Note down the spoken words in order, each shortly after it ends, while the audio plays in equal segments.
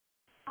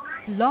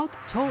Blog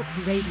Talk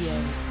Radio.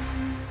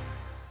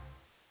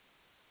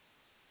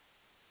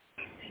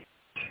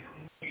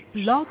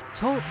 Blog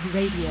Talk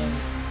Radio.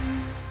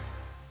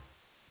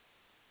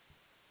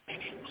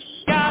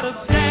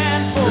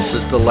 This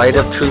is the Light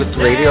of Truth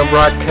radio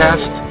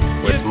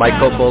broadcast with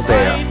Michael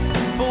Boldea.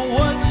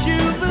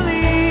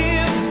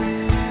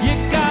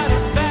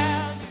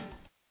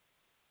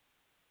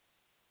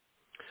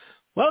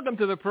 Welcome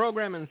to the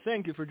program, and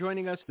thank you for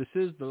joining us. This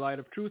is the Light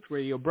of Truth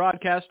radio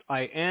broadcast.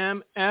 I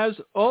am, as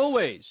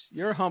always,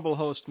 your humble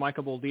host,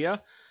 Michael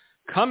Boldea,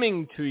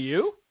 coming to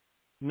you,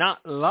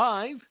 not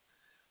live,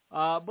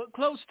 but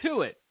close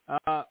to it,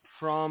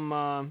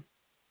 from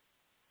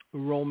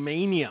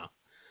Romania.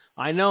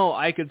 I know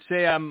I could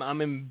say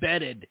I'm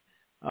embedded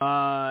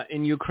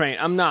in Ukraine.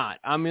 I'm not.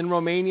 I'm in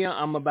Romania.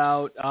 I'm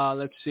about,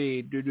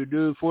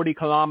 40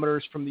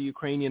 kilometers from the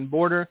Ukrainian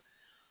border.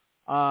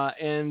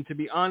 And to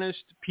be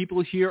honest,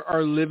 people here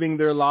are living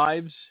their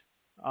lives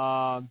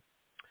as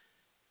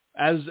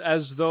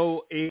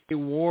though a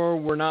war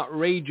were not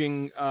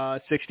raging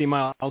 60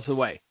 miles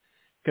away.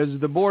 Because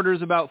the border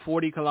is about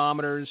 40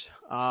 kilometers.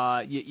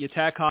 You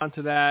tack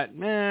onto that,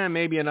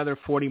 maybe another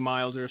 40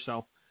 miles or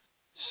so.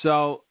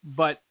 So,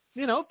 but,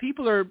 you know,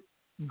 people are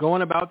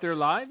going about their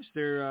lives.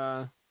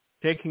 They're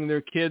taking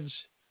their kids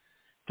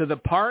to the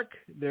park.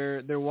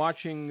 They're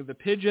watching the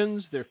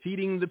pigeons. They're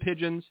feeding the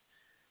pigeons.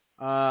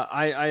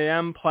 I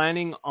am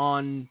planning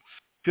on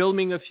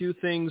filming a few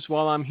things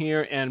while I'm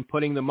here and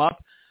putting them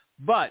up,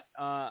 but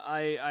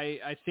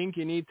I think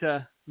you need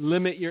to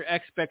limit your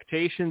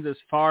expectations as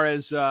far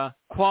as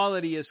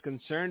quality is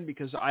concerned,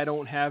 because I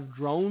don't have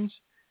drones.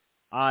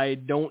 I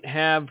don't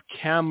have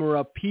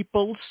camera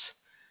peoples.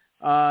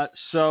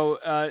 So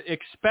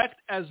expect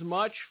as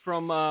much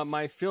from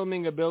my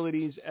filming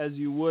abilities as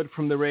you would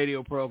from the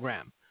radio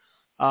program.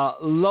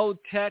 Low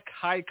tech,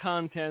 high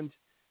content.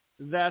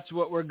 That's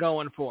what we're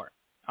going for.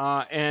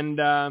 Well,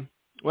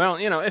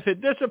 you know, if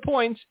it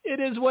disappoints, it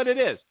is what it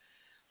is.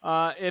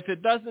 If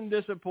it doesn't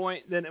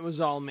disappoint, then it was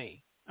all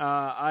me.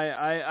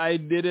 I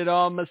did it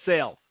all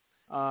myself.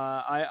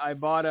 I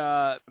bought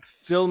a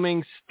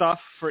Filming Stuff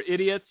for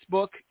Idiots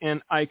book,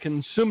 and I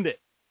consumed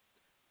it.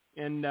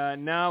 And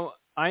now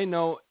I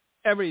know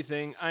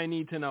everything I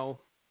need to know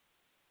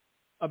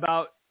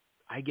about,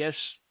 I guess,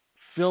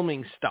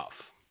 filming stuff.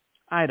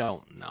 I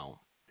don't know.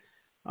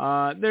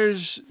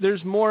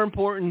 There's more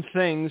important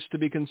things to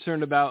be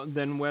concerned about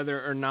than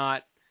whether or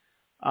not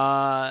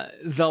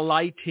the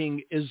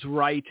lighting is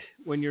right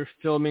when you're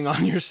filming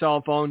on your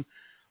cell phone,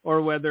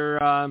 or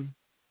whether I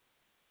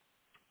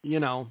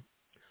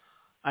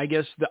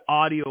guess the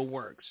audio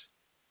works.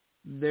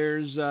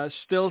 There's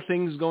still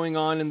things going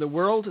on in the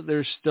world.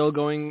 There's still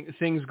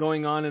things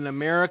going on in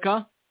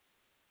America,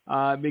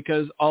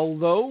 because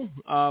although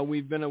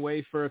we've been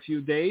away for a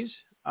few days,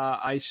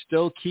 I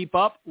still keep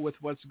up with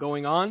what's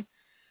going on.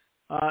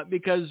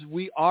 Because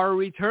we are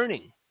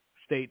returning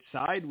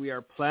stateside. We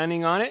are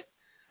planning on it.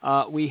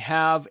 We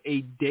have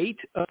a date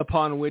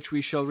upon which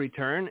we shall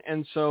return.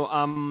 And so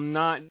I'm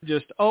not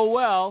just,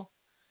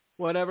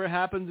 whatever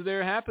happens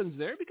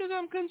there, because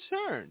I'm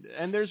concerned.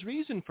 And there's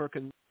reason for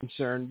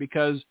concern,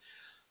 because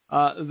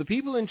the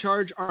people in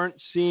charge aren't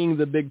seeing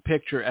the big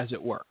picture, as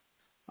it were.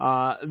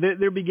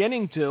 They're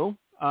beginning to.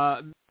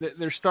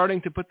 They're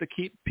starting to put the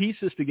key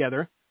pieces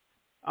together.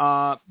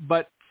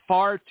 But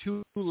far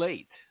too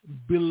late,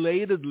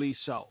 belatedly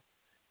so,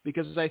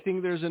 because I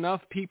think there's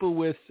enough people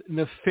with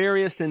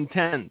nefarious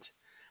intent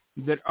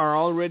that are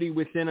already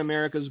within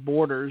America's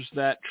borders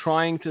that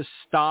trying to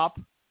stop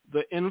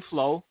the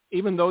inflow,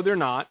 even though they're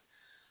not.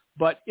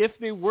 But if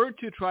they were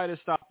to try to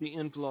stop the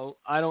inflow,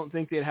 I don't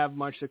think they'd have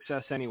much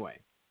success anyway.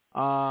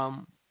 I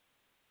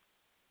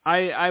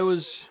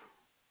was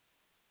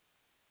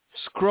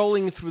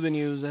scrolling through the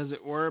news, as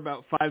it were,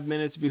 about 5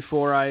 minutes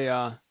before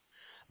I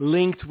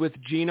linked with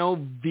Gino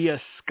via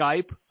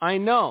Skype. I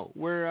know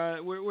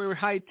we're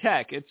high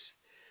tech. It's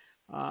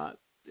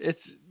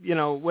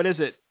what is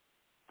it?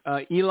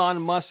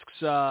 Elon Musk's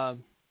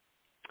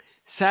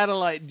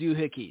satellite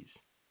doohickeys.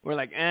 We're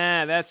like,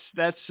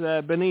 that's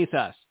beneath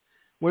us.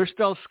 We're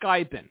still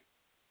Skyping.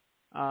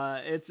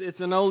 It's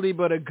an oldie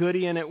but a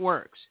goodie, and it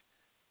works.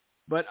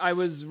 But I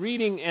was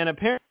reading, and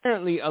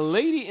apparently a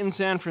lady in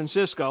San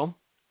Francisco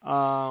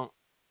got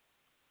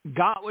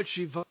what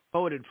she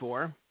voted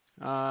for.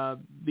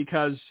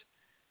 Because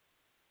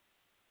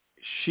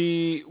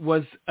she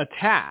was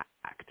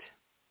attacked,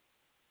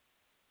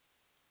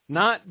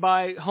 not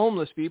by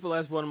homeless people,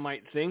 as one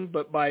might think,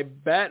 but by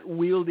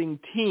bat-wielding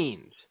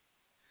teens.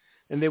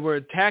 And they were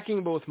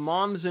attacking both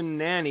moms and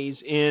nannies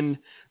in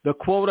the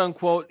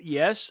quote-unquote,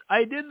 yes,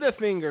 I did the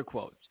finger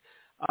quotes,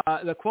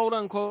 the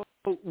quote-unquote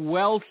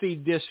wealthy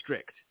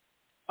district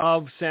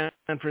of San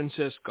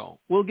Francisco.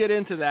 We'll get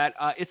into that.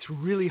 It's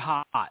really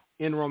hot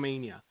in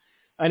Romania.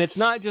 And it's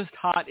not just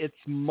hot, it's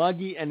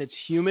muggy and it's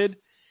humid.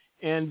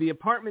 And the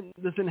apartment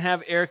doesn't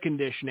have air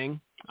conditioning.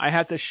 I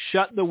had to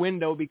shut the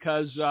window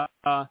because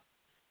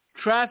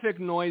traffic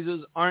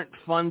noises aren't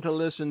fun to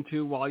listen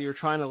to while you're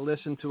trying to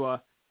listen to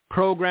a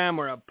program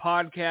or a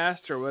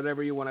podcast or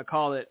whatever you want to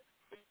call it.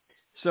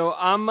 So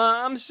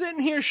I'm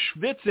sitting here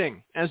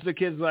schwitzing, as the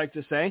kids like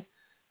to say.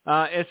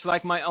 It's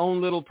like my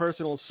own little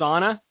personal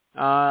sauna.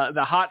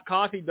 The hot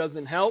coffee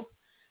doesn't help.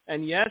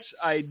 And yes,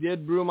 I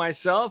did brew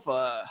myself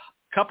a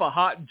cup of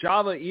hot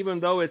Java, even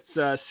though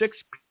it's 6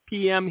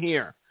 p.m.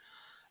 here,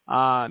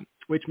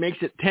 which makes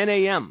it 10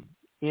 a.m.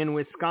 in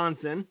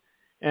Wisconsin.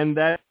 And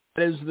that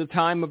is the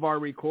time of our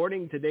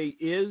recording. Today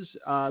is,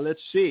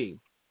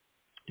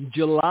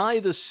 July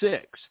the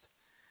 6th,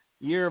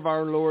 year of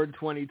our Lord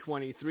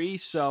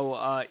 2023.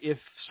 So if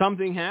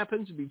something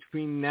happens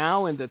between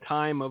now and the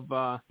time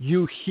of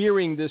you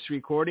hearing this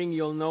recording,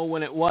 you'll know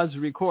when it was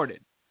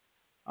recorded.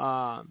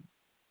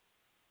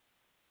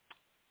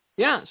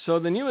 So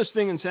the newest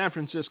thing in San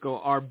Francisco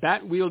are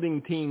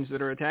bat-wielding teens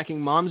that are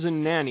attacking moms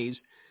and nannies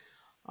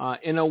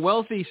in a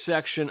wealthy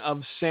section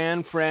of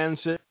San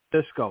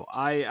Francisco.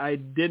 I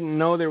didn't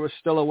know there was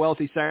still a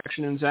wealthy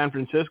section in San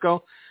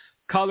Francisco.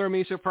 Color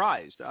me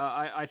surprised.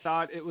 I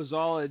thought it was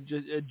all a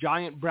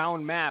giant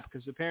brown map,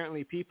 because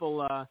apparently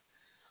people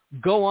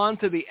go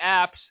onto the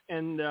apps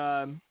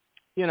and,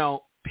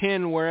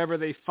 pin wherever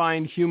they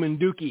find human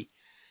dookie.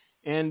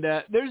 And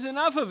there's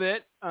enough of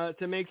it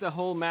to make the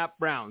whole map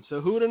brown.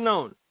 So who'd have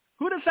known?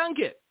 Who'd have thunk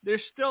it?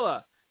 There's still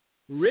a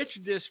rich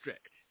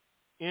district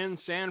in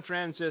San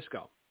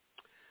Francisco.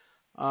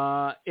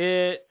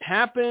 It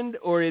happened,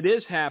 or it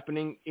is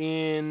happening,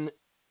 in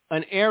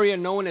an area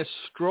known as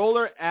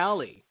Stroller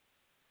Alley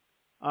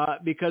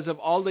because of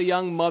all the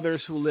young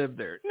mothers who live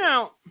there.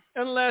 Now,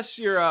 unless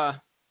you're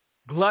a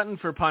glutton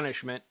for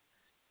punishment,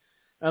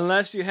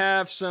 unless you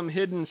have some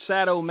hidden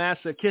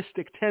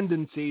sadomasochistic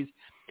tendencies,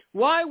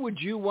 why would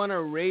you want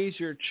to raise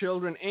your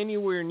children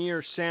anywhere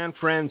near San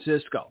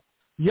Francisco?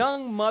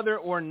 Young mother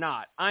or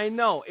not, I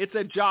know, it's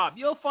a job.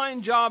 You'll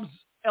find jobs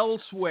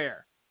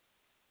elsewhere.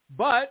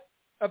 But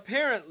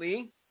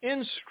apparently,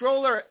 in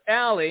Stroller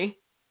Alley,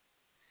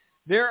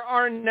 there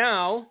are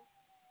now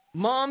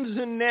moms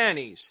and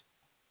nannies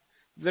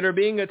that are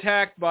being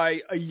attacked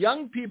by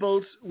young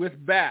people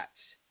with bats.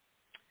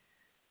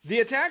 The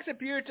attacks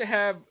appear to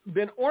have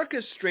been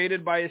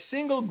orchestrated by a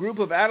single group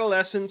of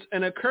adolescents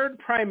and occurred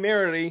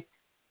primarily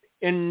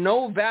in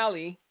Noe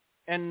Valley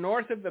and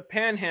north of the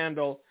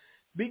Panhandle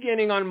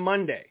beginning on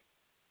Monday.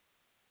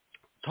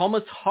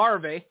 Thomas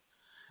Harvey,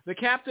 the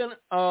captain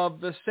of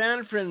the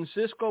San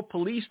Francisco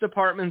Police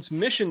Department's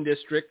Mission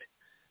District,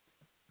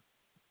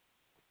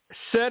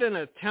 said in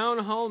a town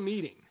hall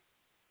meeting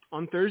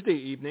on Thursday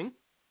evening,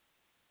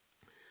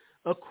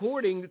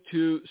 according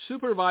to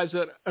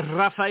Supervisor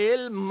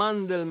Rafael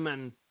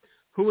Mandelman,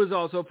 who was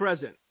also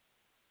present.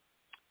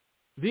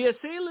 The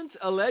assailants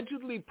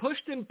allegedly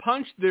pushed and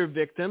punched their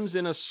victims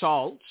in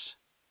assaults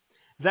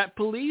that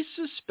police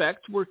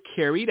suspect were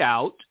carried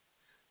out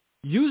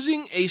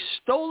using a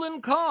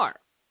stolen car,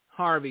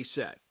 Harvey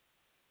said.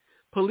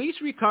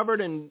 Police recovered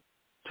and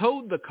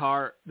towed the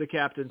car, the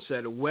captain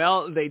said.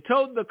 Well, they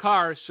towed the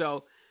car,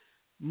 so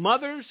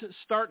mothers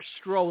start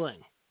strolling.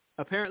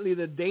 Apparently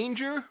the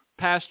danger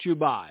passed you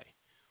by.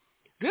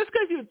 Just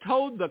because you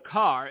towed the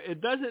car,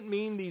 it doesn't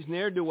mean these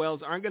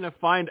ne'er-do-wells aren't going to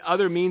find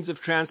other means of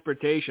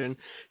transportation,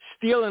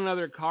 steal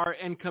another car,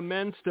 and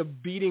commence to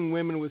beating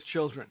women with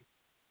children.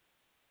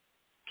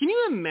 Can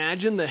you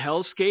imagine the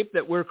hellscape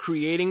that we're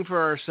creating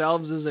for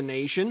ourselves as a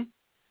nation?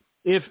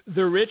 If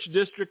the rich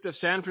district of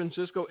San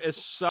Francisco is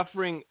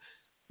suffering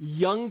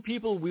young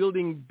people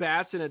wielding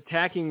bats and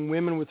attacking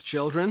women with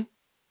children,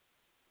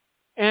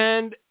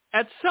 and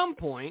at some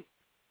point,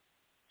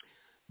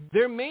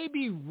 there may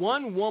be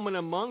one woman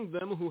among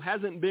them who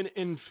hasn't been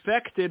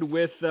infected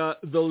with the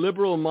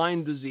liberal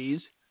mind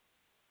disease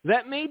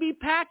that may be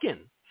packing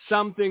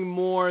something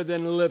more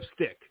than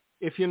lipstick,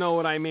 if you know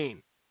what I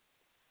mean.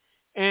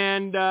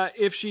 And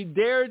if she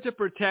dared to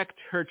protect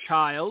her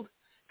child,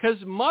 because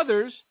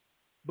mothers,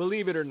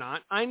 believe it or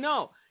not, I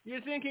know, you're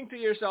thinking to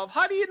yourself,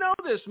 how do you know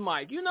this,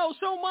 Mike? You know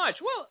so much.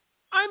 Well,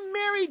 I'm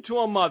married to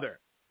a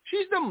mother.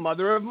 She's the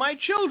mother of my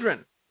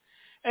children.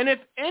 And if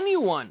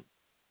anyone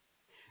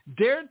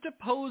dared to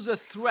pose a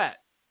threat,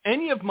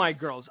 any of my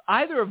girls,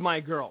 either of my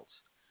girls,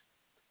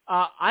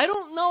 I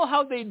don't know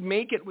how they'd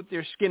make it with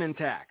their skin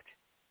intact.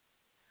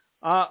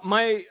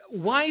 My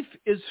wife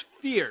is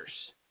fierce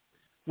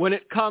when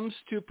it comes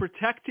to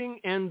protecting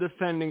and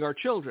defending our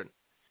children.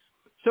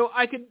 So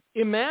I could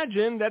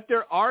imagine that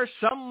there are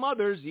some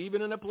mothers,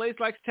 even in a place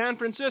like San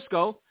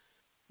Francisco,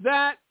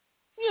 that,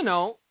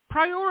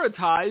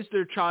 prioritize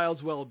their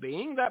child's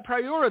well-being, that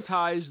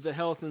prioritize the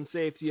health and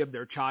safety of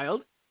their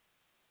child.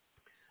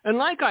 And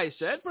like I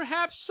said,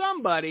 perhaps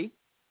somebody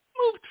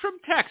moved from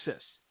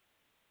Texas.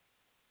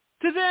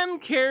 To them,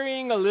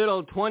 carrying a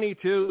little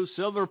 .22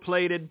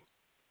 silver-plated,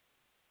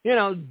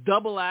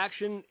 double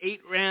action,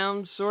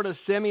 8-round sort of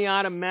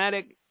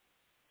semi-automatic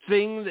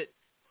thing that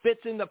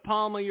fits in the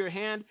palm of your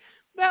hand,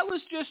 that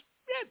was just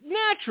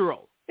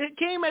natural. It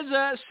came as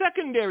a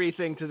secondary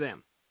thing to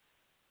them.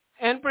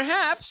 And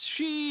perhaps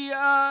she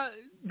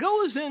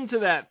goes into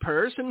that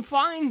purse and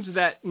finds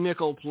that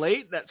nickel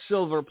plate, that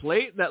silver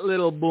plate, that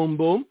little boom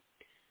boom,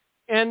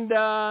 and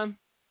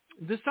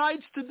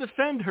decides to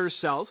defend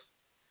herself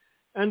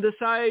and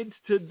decides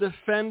to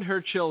defend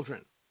her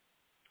children.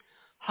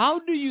 How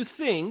do you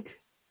think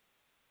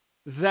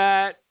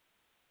that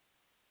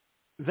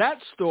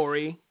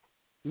story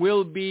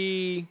will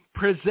be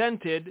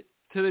presented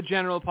to the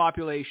general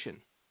population?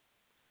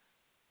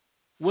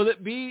 Will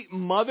it be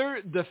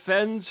mother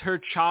defends her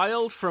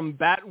child from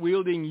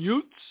bat-wielding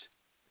Utes?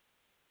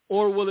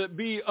 Or will it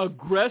be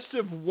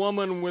aggressive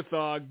woman with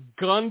a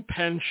gun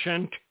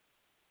penchant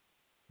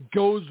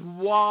goes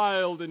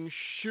wild and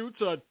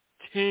shoots a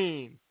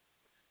teen?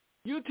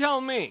 You tell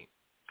me.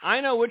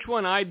 I know which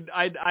one I'd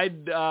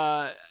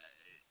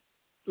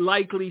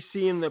likely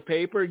see in the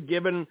paper,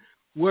 given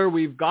where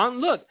we've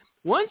gone. Look,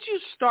 once you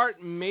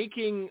start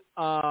making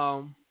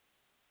the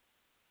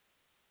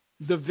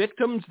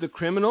victims the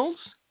criminals,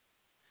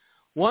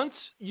 once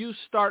you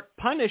start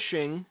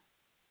punishing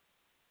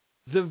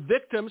the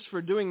victims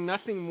for doing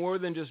nothing more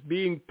than just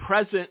being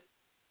present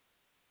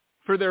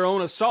for their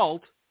own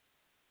assault,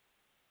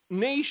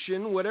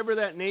 nation, whatever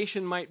that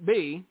nation might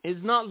be, is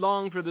not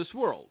long for this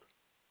world.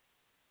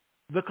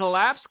 The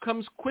collapse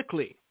comes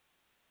quickly.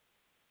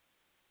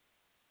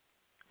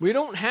 We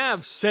don't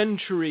have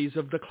centuries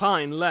of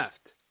decline left.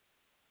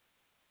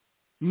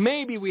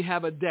 Maybe we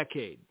have a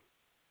decade.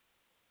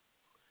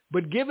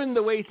 But given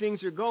the way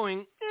things are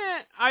going,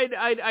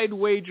 I'd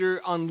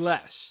wager on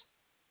less.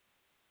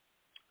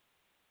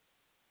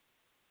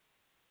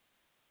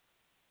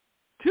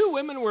 Two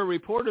women were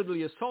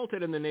reportedly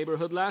assaulted in the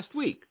neighborhood last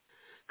week,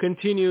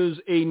 continues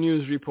a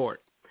news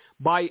report,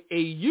 by a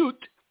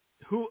Ute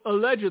who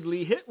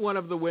allegedly hit one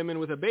of the women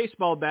with a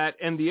baseball bat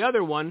and the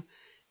other one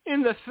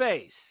in the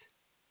face.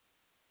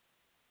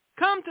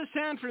 Come to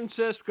San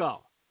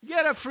Francisco.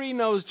 Get a free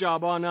nose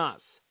job on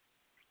us.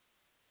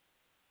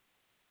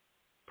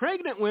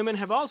 Pregnant women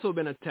have also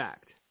been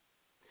attacked.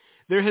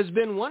 There has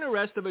been one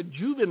arrest of a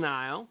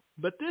juvenile,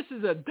 but this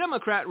is a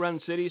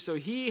Democrat-run city, so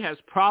he has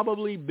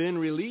probably been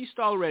released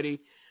already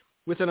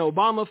with an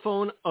Obama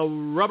phone, a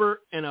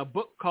rubber, and a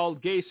book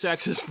called Gay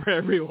Sex is for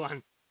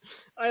Everyone.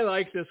 I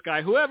like this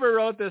guy. Whoever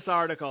wrote this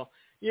article,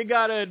 you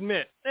got to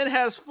admit, it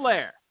has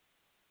flair.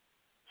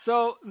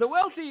 So the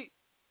wealthy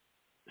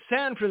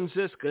San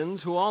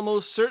Franciscans, who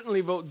almost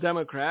certainly vote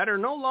Democrat, are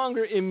no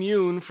longer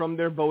immune from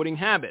their voting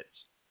habits.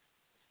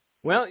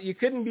 Well, you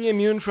couldn't be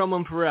immune from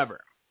them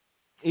forever.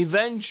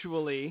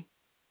 Eventually,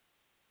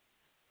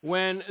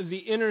 when the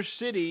inner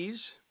cities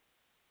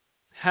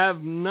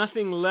have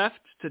nothing left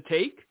to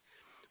take,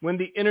 when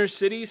the inner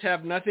cities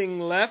have nothing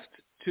left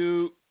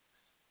to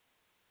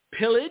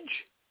pillage,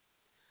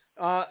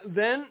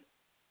 then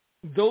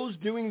those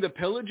doing the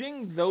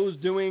pillaging, those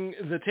doing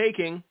the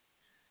taking,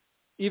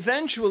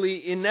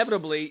 eventually,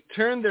 inevitably,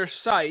 turn their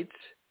sights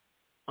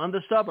on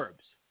the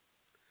suburbs,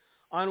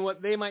 on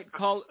what they might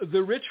call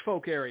the rich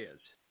folk areas.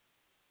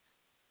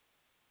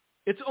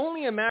 It's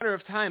only a matter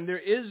of time. There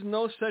is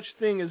no such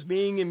thing as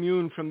being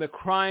immune from the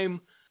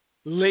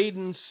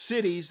crime-laden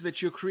cities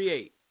that you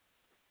create.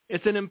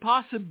 It's an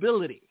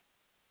impossibility.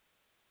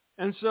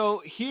 And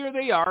so here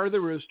they are,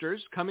 the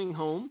roosters, coming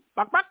home,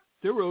 bak, bak,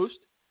 to roost,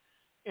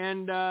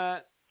 and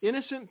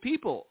innocent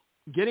people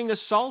getting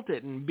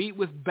assaulted and beat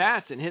with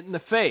bats and hit in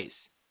the face.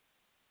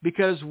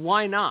 Because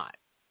why not?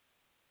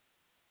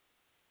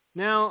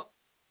 Now,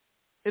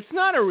 it's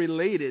not a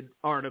related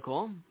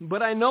article,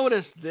 but I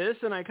noticed this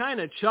and I kind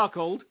of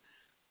chuckled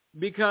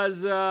because,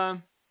 I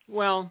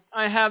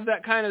have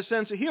that kind of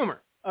sense of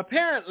humor.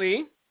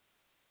 Apparently,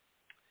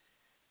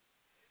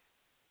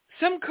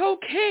 some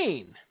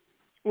cocaine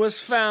was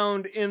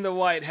found in the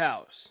White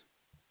House.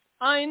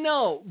 I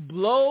know,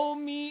 blow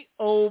me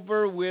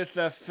over with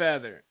a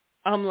feather.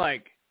 I'm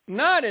like,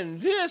 not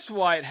in this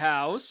White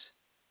House.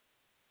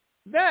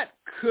 That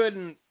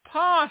couldn't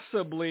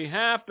possibly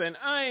happen.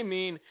 I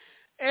mean,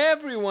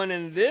 everyone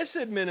in this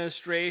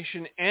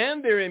administration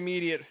and their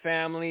immediate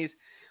families,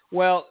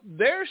 well,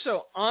 they're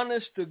so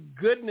honest to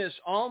goodness,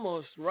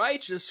 almost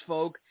righteous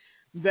folk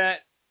that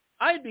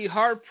I'd be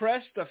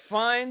hard-pressed to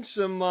find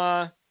some,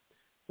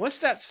 what's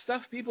that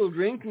stuff people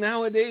drink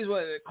nowadays?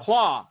 What,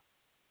 Claw.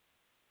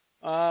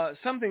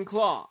 Something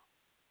Claw.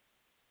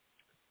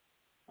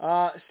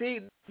 See,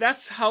 that's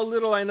how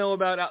little I know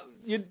about,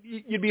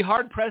 you'd be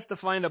hard-pressed to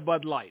find a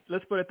Bud Light.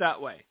 Let's put it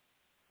that way.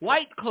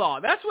 White Claw,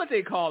 that's what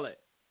they call it.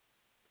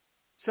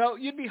 So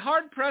you'd be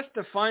hard-pressed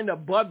to find a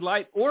Bud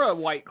Light or a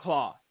White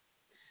Claw.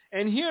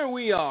 And here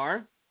we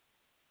are,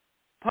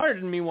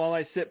 pardon me while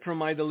I sip from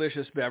my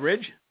delicious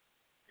beverage,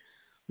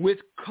 with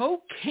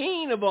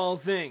cocaine of all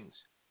things,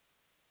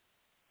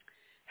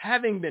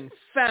 having been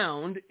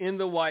found in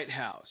the White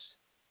House.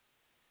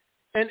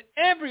 And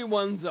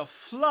everyone's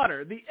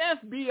aflutter. The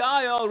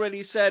FBI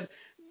already said,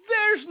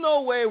 there's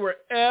no way we're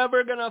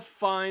ever going to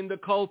find the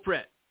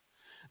culprit.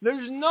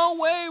 There's no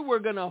way we're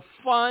going to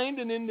find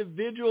an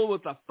individual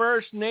with a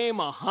first name,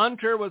 a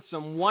Hunter, with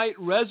some white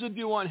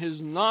residue on his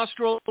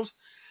nostrils,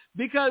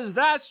 because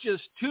that's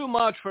just too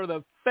much for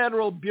the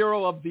Federal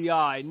Bureau of the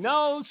Eye.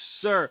 No,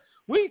 sir,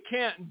 we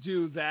can't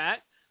do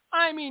that.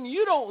 I mean,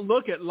 you don't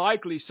look at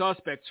likely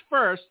suspects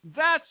first.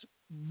 That's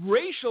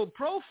racial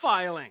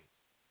profiling.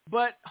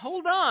 But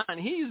hold on,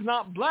 he's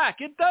not black.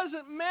 It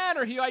doesn't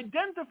matter. He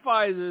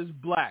identifies as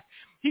black.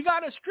 He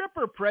got a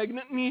stripper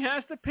pregnant and he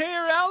has to pay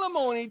her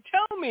alimony.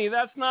 Tell me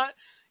that's not,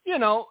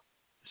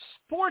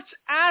 sports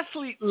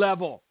athlete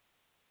level.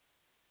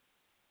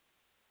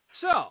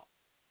 So,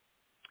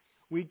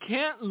 we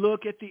can't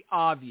look at the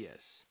obvious.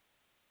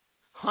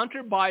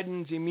 Hunter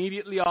Biden's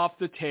immediately off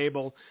the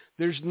table.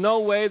 There's no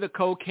way the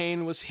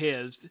cocaine was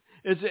his.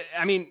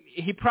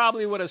 He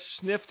probably would have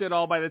sniffed it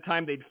all by the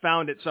time they'd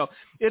found it. So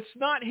it's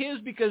not his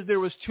because there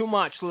was too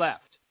much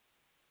left.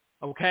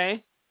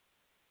 Okay?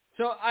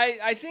 So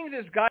I think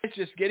this guy's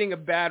just getting a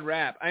bad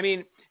rap. I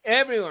mean,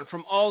 everyone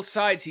from all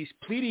sides, he's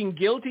pleading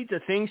guilty to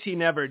things he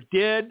never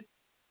did.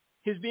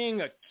 He's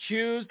being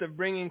accused of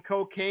bringing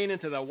cocaine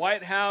into the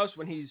White House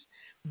when he's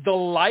the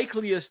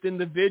likeliest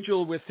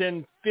individual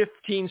within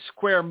 15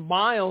 square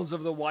miles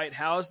of the White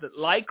House that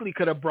likely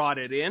could have brought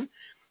it in.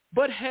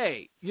 But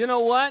hey, you know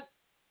what?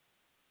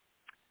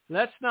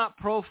 Let's not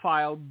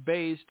profile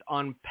based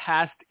on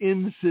past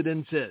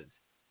incidences.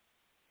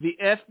 The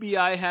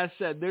FBI has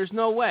said there's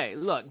no way.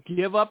 Look,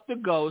 give up the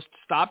ghost.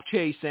 Stop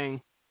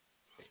chasing.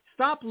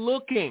 Stop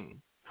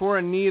looking for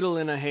a needle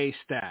in a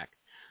haystack.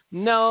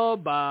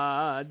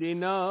 Nobody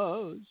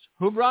knows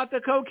who brought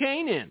the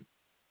cocaine in.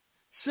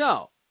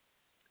 So,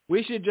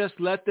 we should just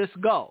let this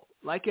go,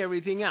 like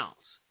everything else.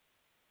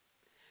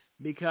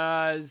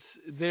 Because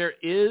there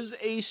is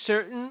a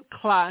certain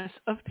class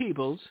of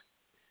peoples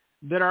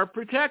that are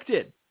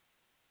protected.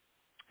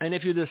 And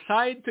if you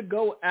decide to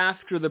go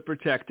after the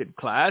protected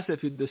class,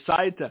 if you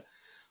decide to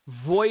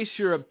voice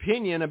your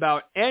opinion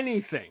about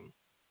anything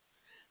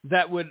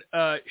that would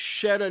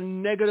shed a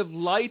negative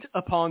light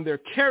upon their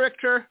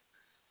character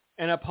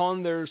and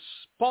upon their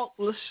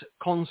spotless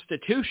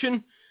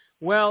constitution,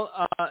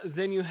 well,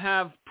 then you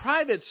have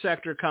private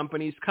sector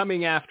companies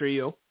coming after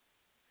you.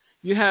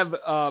 You have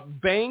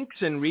banks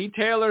and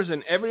retailers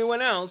and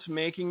everyone else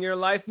making your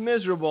life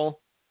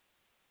miserable.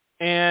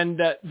 And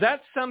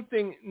that's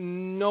something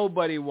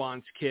nobody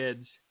wants,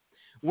 kids.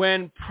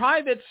 When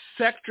private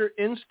sector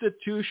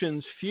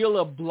institutions feel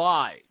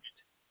obliged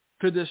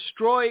to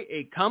destroy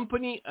a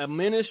company, a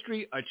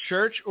ministry, a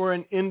church, or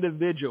an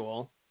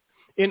individual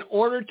in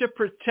order to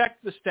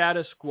protect the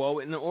status quo,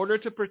 in order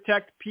to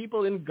protect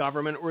people in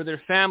government or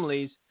their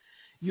families,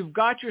 you've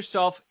got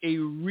yourself a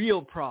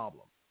real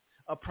problem.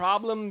 A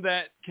problem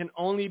that can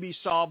only be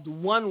solved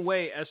one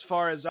way as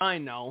far as I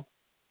know.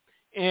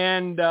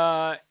 And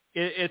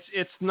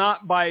it's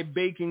not by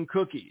baking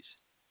cookies.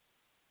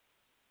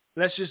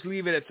 Let's just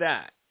leave it at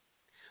that.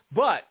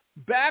 But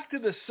back to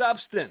the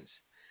substance.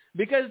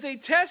 Because they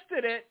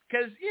tested it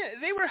because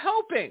they were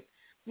hoping.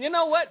 You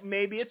know what?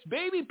 Maybe it's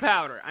baby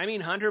powder. I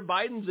mean, Hunter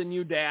Biden's a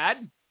new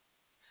dad.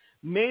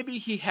 Maybe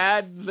he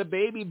had the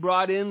baby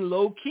brought in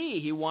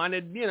low-key. He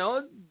wanted,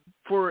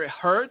 for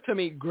her to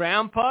meet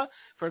Grandpa,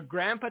 for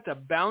Grandpa to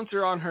bounce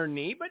her on her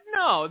knee. But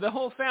no, the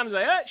whole family's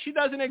like, she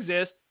doesn't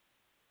exist.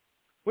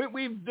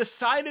 We've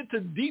decided to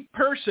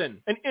deperson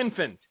an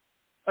infant,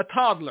 a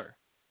toddler.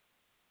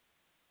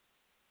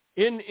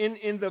 In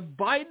the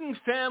Biden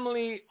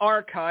family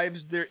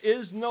archives, there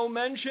is no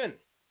mention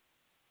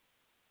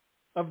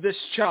of this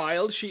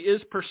child. She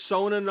is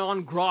persona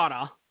non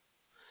grata.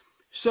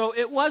 So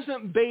it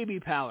wasn't baby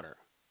powder.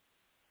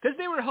 Because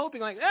they were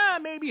hoping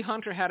maybe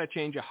Hunter had a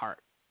change of heart.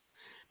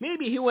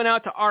 Maybe he went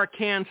out to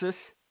Arkansas.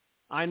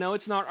 I know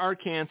it's not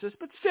Arkansas,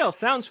 but still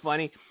sounds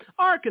funny.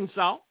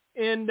 Arkansas.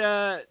 And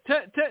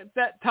took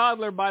that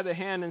toddler by the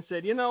hand and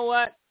said, you know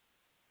what?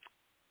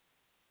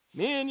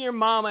 Me and your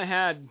mama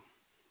had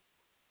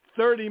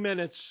 30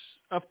 minutes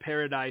of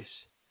paradise,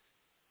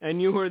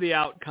 and you were the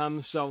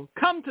outcome, so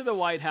come to the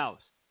White House.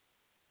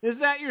 Is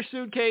that your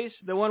suitcase,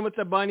 the one with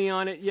the bunny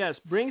on it? Yes,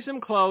 bring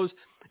some clothes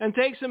and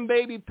take some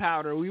baby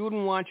powder. We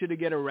wouldn't want you to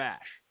get a rash.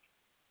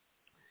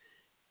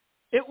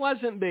 It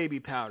wasn't baby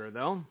powder,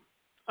 though.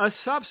 A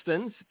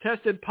substance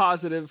tested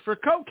positive for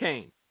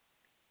cocaine.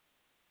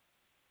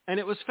 And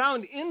it was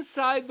found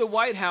inside the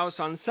White House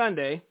on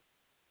Sunday,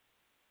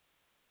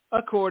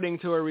 according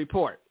to a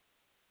report.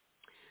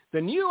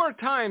 The New York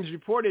Times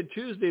reported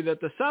Tuesday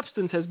that the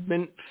substance has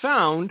been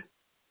found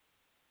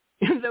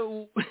in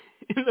the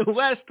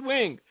West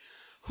Wing.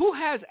 Who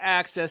has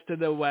access to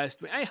the West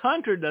Wing?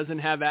 Hunter doesn't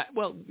have that.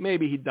 Well,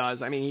 maybe he does.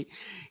 I mean,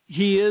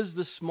 he is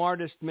the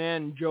smartest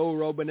man Joe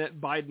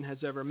Robinette Biden has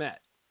ever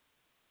met.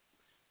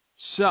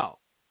 So,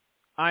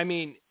 I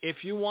mean,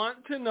 if you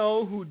want to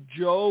know who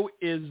Joe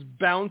is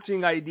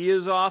bouncing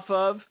ideas off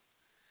of,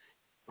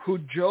 who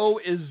Joe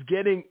is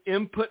getting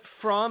input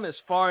from as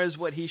far as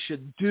what he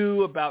should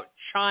do about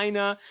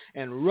China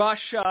and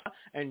Russia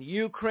and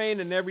Ukraine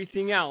and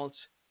everything else,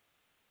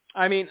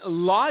 I mean,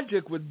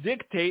 logic would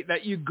dictate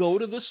that you go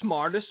to the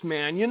smartest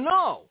man you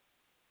know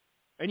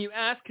and you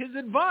ask his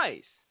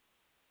advice.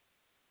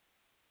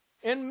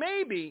 And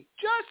maybe,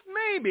 just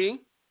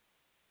maybe,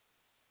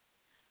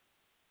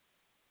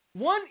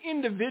 one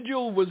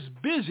individual was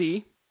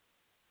busy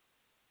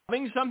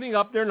having something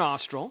up their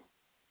nostril,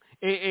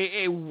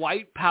 a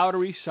white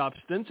powdery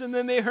substance, and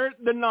then they heard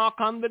the knock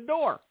on the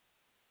door.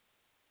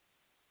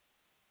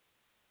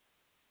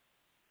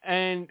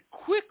 And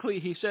quickly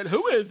he said,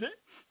 "Who is it?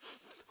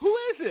 Who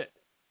is it?"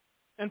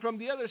 And from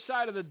the other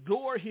side of the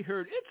door, he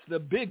heard, "It's the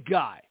big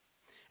guy."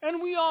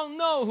 And we all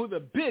know who the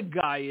big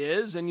guy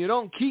is, and you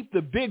don't keep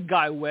the big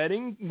guy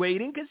waiting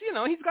because,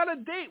 he's got a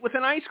date with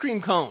an ice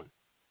cream cone.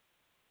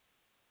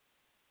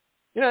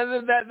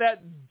 That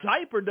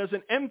diaper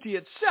doesn't empty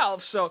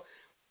itself, so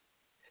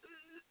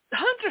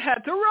Hunter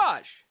had to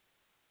rush.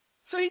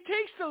 So he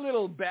takes the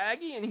little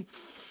baggie and he,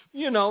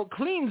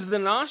 cleans the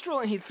nostril,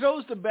 and he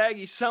throws the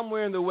baggie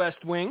somewhere in the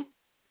West Wing.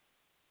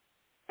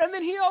 And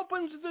then he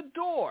opens the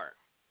door.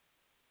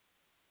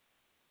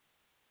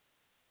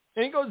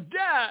 And he goes,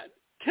 "Dad,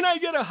 can I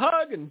get a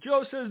hug?" And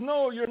Joe says,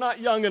 "No, you're not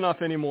young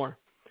enough anymore."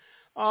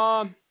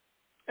 And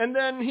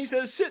then he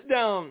says, "Sit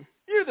down.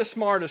 You're the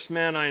smartest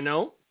man I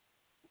know.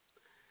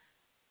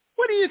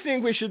 What do you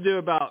think we should do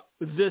about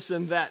this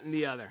and that and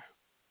the other?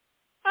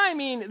 I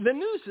mean, the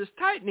noose is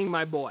tightening,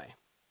 my boy.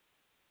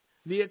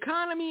 The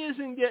economy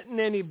isn't getting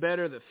any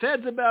better. The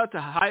Fed's about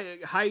to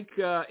hike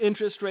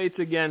interest rates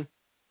again.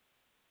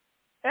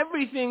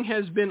 Everything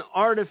has been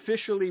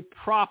artificially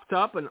propped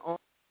up and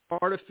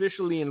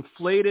artificially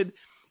inflated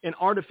and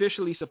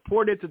artificially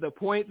supported to the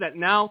point that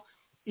now,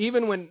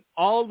 even when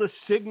all the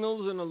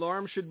signals and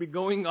alarms should be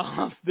going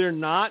off, they're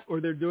not,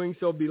 or they're doing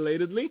so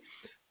belatedly.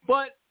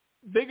 But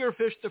bigger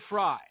fish to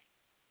fry.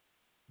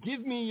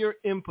 Give me your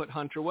input,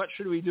 Hunter. What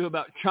should we do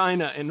about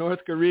China and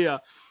North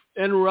Korea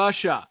and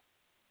Russia?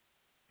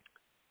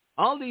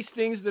 All these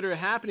things that are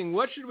happening,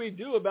 what should we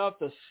do about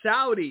the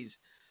Saudis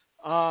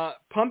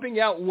pumping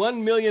out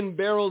 1 million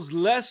barrels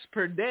less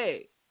per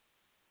day?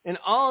 And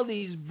all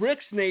these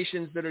BRICS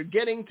nations that are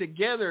getting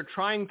together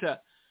trying to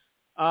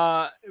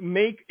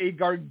make a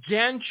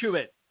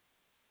gargantuan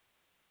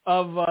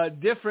of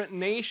different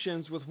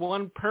nations with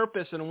one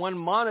purpose and one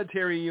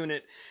monetary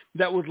unit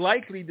that would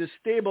likely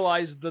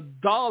destabilize the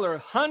dollar.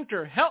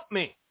 Hunter, help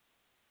me.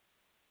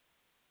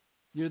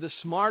 You're the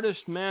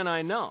smartest man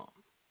I know.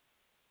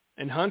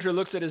 And Hunter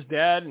looks at his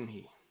dad and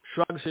he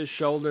shrugs his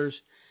shoulders.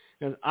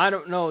 And I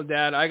don't know,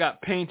 Dad, I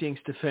got paintings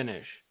to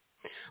finish.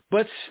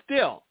 But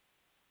still,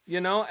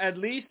 at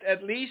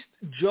least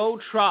Joe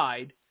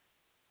tried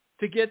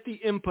to get the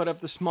input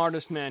of the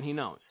smartest man he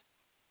knows.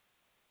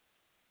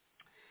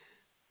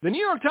 The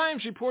New York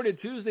Times reported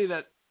Tuesday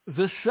that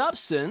the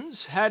substance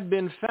had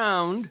been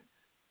found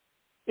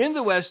in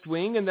the West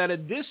Wing and that a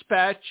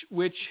dispatch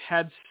which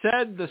had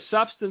said the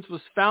substance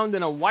was found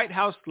in a White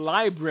House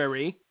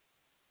library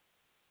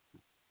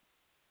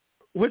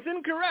was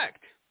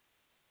incorrect,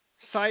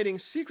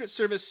 citing Secret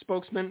Service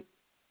spokesman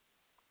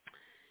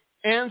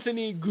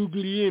Anthony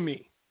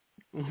Guglielmi.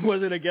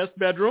 Was it a guest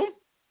bedroom?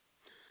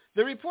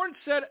 The report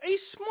said a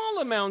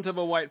small amount of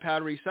a white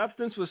powdery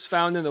substance was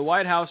found in the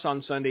White House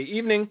on Sunday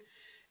evening.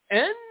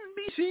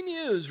 NBC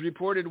News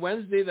reported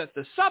Wednesday that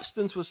the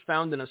substance was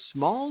found in a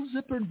small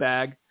zippered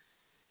bag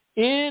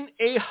in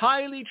a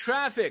highly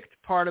trafficked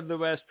part of the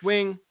West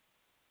Wing.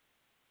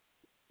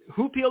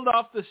 Who peeled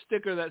off the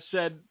sticker that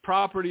said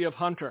property of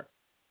Hunter?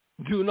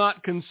 Do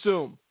not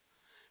consume.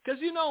 Because,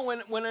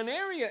 when an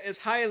area is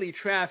highly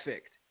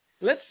trafficked,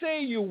 let's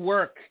say you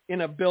work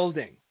in a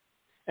building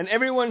and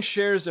everyone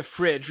shares a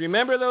fridge.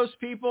 Remember those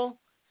people?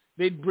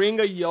 They'd bring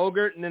a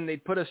yogurt and then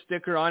they'd put a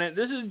sticker on it.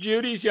 This is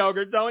Judy's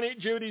yogurt. Don't eat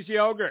Judy's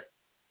yogurt.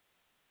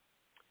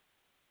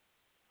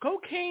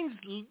 Cocaine's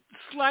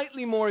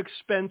slightly more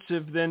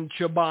expensive than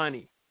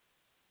Chobani.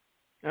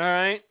 All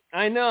right?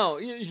 I know.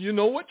 You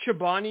know what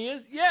Chobani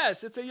is? Yes,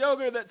 it's a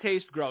yogurt that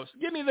tastes gross.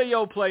 Give me the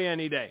Yoplait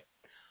any day.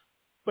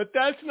 But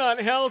that's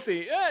not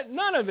healthy.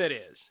 None of it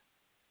is.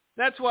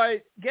 That's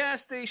why gas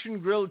station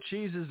grilled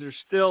cheeses are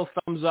still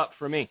thumbs up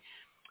for me.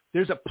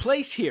 There's a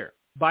place here,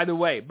 by the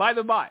way,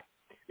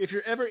 if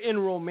you're ever in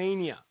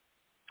Romania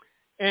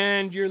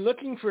and you're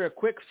looking for a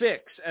quick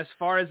fix as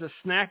far as a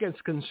snack is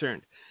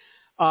concerned,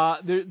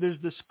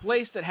 there's this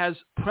place that has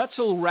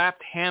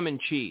pretzel-wrapped ham and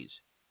cheese.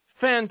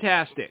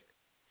 Fantastic.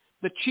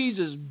 The cheese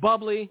is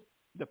bubbly.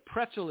 The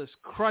pretzel is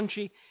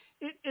crunchy.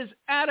 It is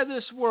out of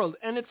this world,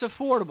 and it's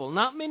affordable.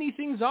 Not many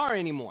things are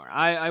anymore.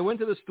 I went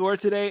to the store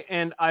today,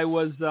 and I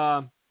was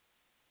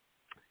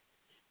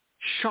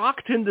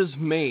shocked and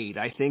dismayed,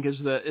 I think, is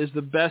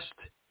the best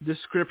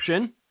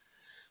description,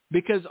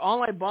 because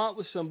all I bought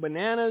was some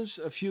bananas,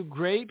 a few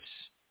grapes,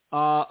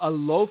 a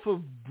loaf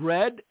of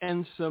bread,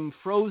 and some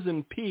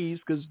frozen peas,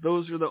 because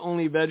those are the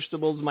only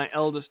vegetables my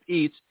eldest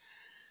eats.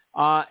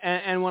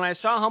 And when I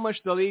saw how much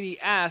the lady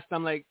asked,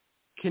 I'm like,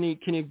 can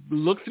you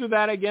look through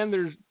that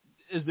again?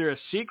 Is there a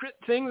secret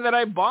thing that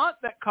I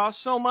bought that cost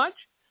so much?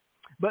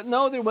 But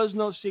no, there was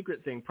no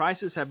secret thing.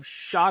 Prices have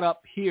shot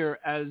up here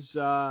as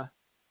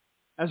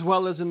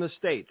well as in the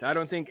States. I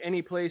don't think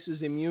any place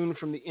is immune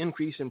from the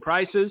increase in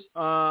prices.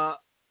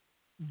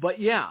 But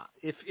yeah,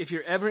 if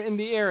you're ever in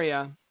the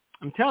area,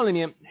 I'm telling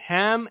you,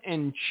 ham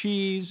and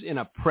cheese in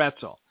a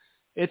pretzel.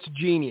 It's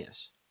genius.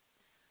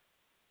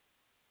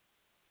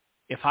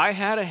 If I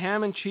had a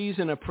ham and cheese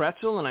in a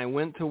pretzel and I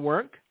went to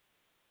work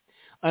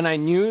and I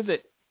knew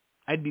that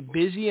I'd be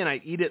busy and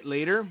I'd eat it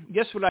later,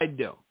 guess what I'd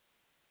do?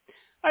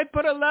 I'd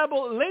put a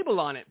label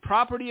on it,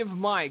 property of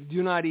Mike,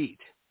 do not eat.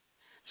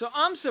 So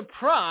I'm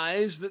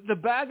surprised that the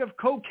bag of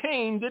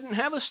cocaine didn't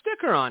have a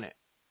sticker on it.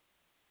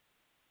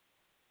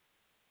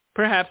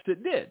 Perhaps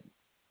it did.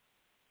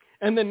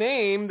 And the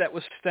name that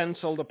was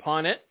stenciled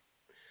upon it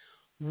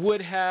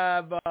would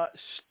have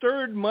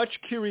stirred much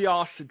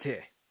curiosity.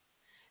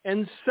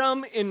 And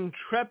some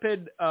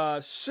intrepid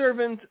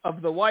servant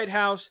of the White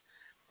House,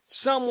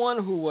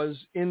 someone who was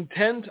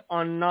intent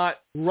on not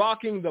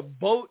rocking the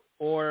boat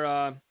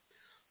or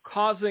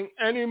causing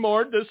any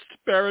more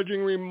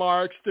disparaging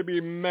remarks to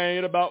be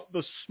made about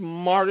the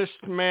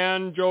smartest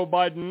man Joe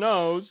Biden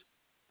knows,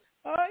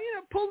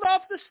 pulled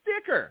off the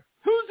sticker.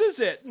 Whose is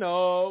it?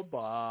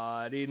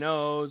 Nobody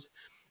knows.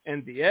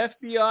 And the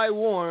FBI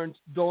warns,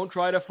 don't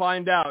try to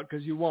find out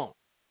because you won't.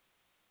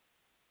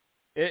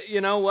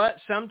 You know what?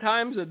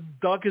 Sometimes a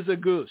duck is a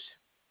goose.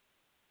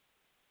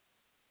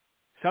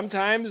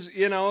 Sometimes,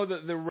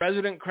 the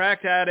resident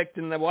crack addict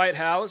in the White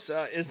House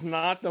is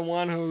not the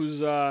one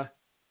who's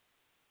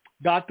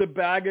got the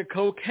bag of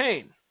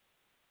cocaine.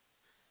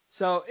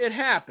 So it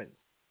happened.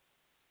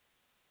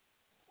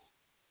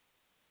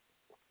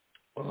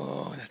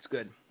 Oh, that's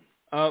good.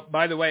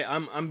 By the way,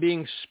 I'm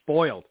being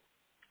spoiled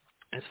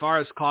as far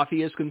as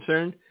coffee is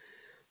concerned.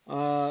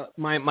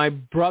 My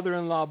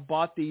brother-in-law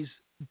bought these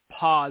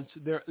pods.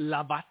 They're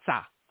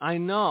Lavazza. I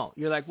know.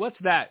 You're like, what's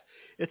that?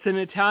 It's an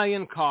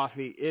Italian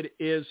coffee. It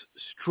is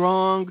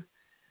strong.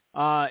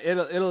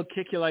 It'll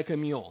kick you like a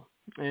mule.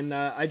 And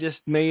I just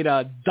made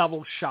a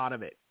double shot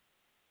of it.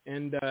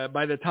 And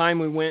by the time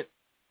we went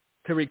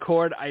to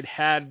record, I'd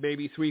had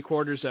maybe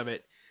 3/4 of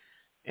it.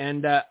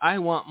 And I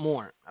want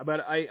more,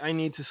 but I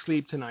need to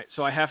sleep tonight.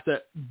 So I have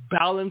to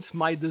balance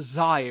my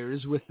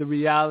desires with the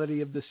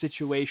reality of the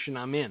situation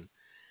I'm in.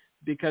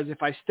 Because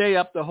if I stay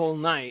up the whole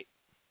night,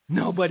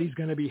 nobody's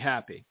going to be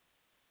happy.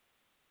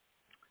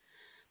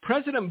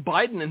 President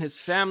Biden and his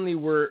family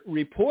were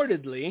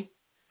reportedly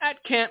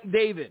at Camp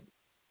David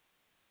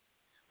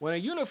when a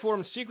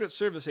uniformed Secret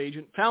Service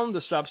agent found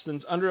the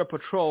substance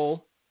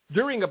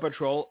during a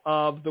patrol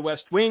of the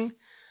West Wing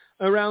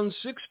around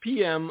 6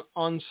 p.m.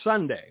 on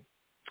Sunday.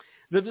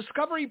 The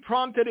discovery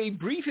prompted a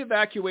brief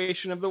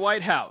evacuation of the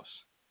White House.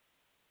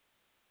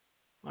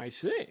 I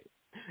see.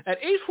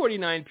 At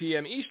 8:49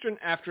 p.m. Eastern,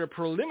 after a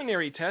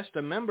preliminary test,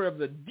 a member of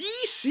the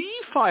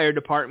D.C. Fire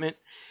Department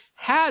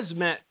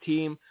hazmat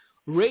team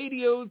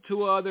radioed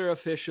to other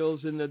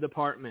officials in the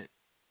department.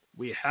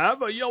 We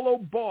have a yellow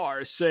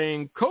bar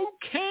saying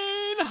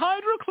cocaine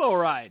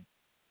hydrochloride.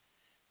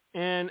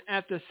 And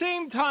at the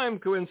same time,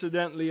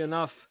 coincidentally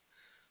enough,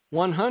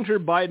 one Hunter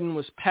Biden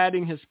was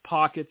patting his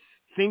pockets,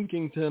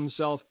 thinking to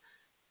himself,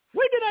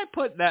 where did I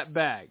put that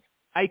bag?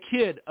 I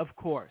kid, of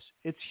course.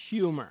 It's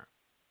humor.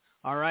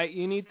 All right,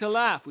 you need to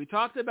laugh. We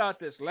talked about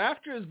this.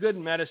 Laughter is good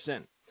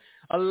medicine.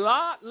 A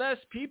lot less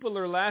people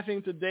are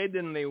laughing today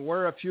than they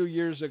were a few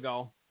years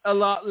ago. A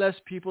lot less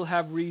people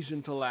have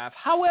reason to laugh.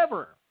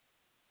 However,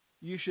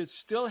 you should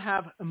still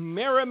have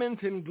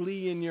merriment and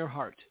glee in your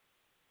heart.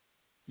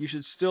 You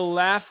should still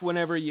laugh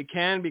whenever you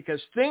can because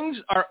things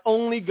are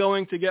only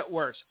going to get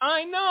worse.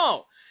 I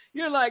know.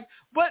 You're like,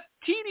 but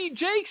T.D.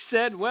 Jakes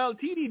said, well,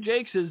 T.D.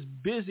 Jakes is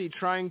busy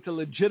trying to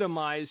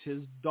legitimize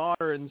his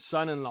daughter and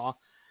son-in-law.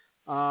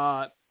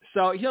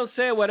 So he'll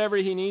say whatever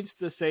he needs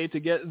to say to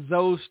get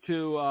those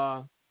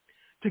to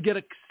get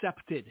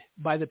accepted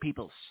by the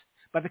peoples,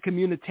 by the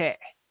community.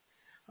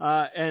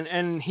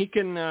 And he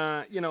can,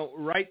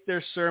 write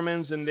their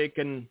sermons and they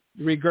can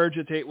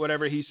regurgitate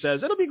whatever he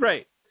says. It'll be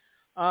great.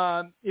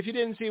 If you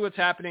didn't see what's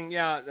happening,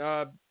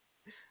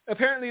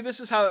 apparently this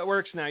is how it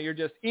works now. You're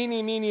just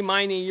eeny, meeny,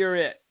 miny, you're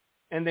it.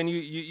 And then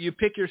you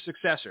pick your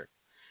successor.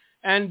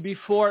 And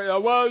before,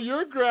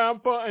 your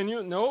grandpa,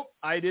 and nope,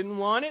 I didn't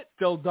want it,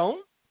 still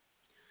don't.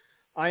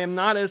 I am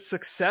not a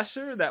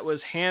successor that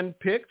was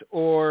handpicked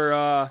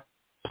or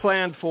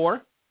planned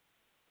for.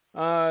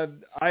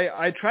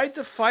 I tried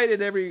to fight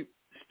it every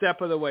step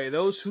of the way.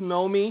 Those who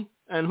know me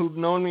and who've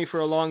known me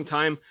for a long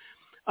time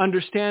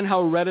understand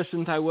how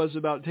reticent I was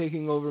about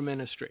taking over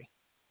ministry.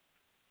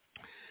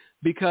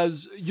 Because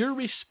you're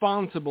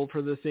responsible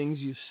for the things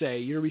you say.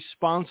 You're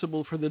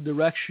responsible for the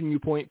direction you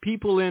point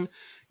people in.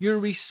 You're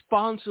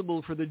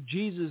responsible for the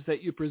Jesus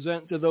that you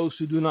present to those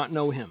who do not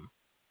know him.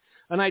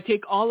 And I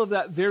take all of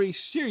that very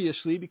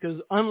seriously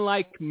because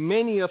unlike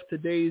many of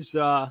today's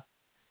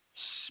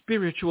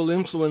spiritual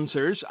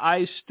influencers,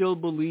 I still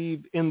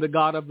believe in the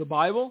God of the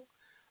Bible.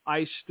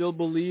 I still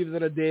believe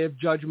that a day of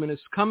judgment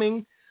is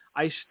coming.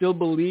 I still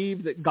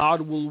believe that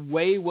God will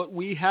weigh what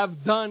we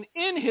have done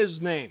in his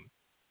name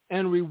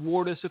and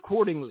reward us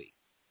accordingly.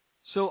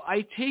 So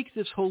I take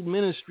this whole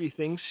ministry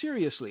thing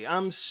seriously.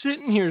 I'm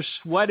sitting here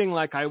sweating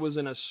like I was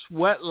in a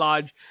sweat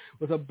lodge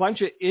with a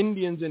bunch of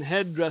Indians in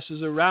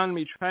headdresses around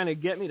me trying to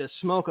get me to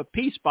smoke a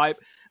peace pipe.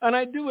 And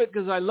I do it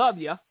because I love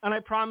you, and I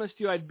promised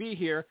you I'd be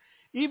here,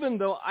 even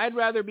though I'd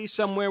rather be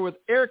somewhere with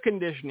air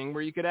conditioning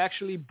where you could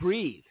actually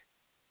breathe.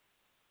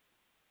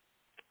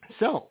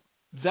 So,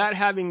 that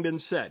having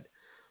been said,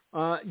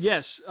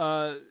 yes,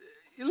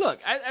 look,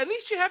 at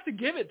least you have to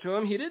give it to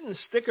him. He didn't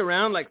stick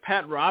around like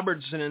Pat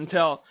Robertson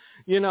until,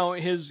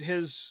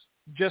 his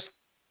just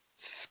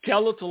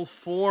skeletal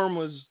form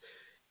was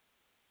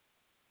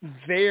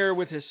there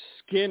with his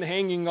skin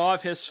hanging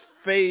off his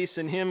face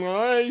and him,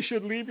 you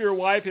should leave your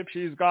wife if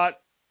she's got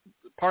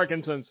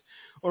Parkinson's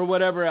or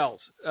whatever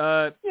else.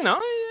 At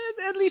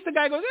least the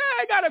guy goes,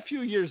 I got a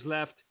few years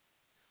left.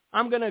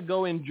 I'm going to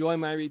go enjoy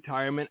my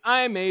retirement.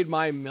 I made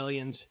my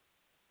millions.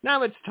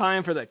 Now it's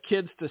time for the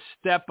kids to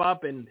step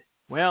up and,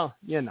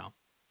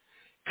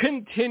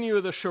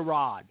 continue the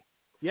charade.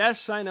 Yes,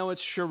 I know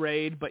it's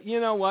charade, but you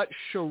know what?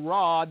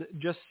 Charade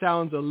just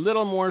sounds a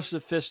little more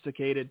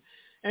sophisticated.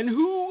 And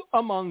who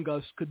among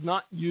us could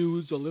not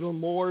use a little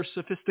more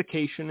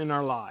sophistication in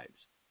our lives?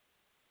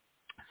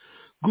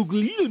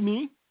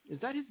 Guglielmi, is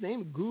that his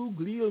name?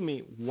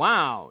 Guglielmi.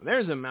 Wow,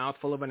 there's a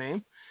mouthful of a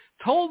name.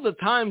 Told the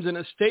Times in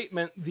a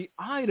statement the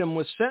item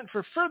was sent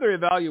for further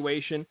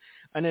evaluation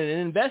and an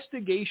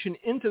investigation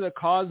into the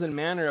cause and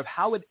manner of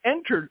how it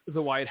entered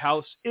the White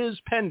House is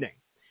pending.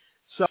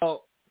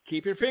 So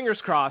keep your fingers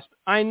crossed.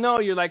 I know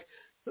you're like,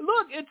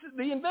 look,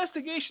 the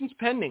investigation's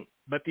pending.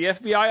 But the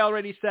FBI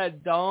already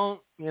said,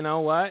 don't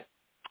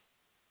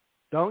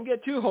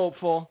get too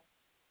hopeful.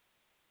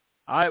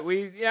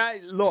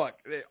 Look,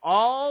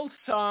 all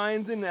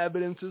signs and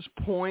evidences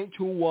point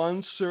to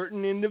one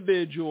certain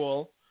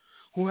individual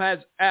who has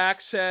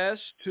access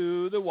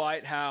to the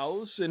White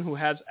House and who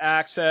has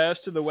access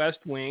to the West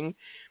Wing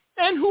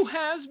and who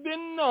has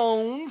been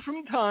known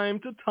from time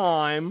to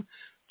time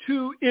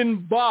to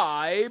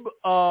imbibe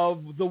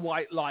of the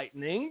white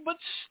lightning, but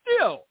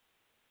still,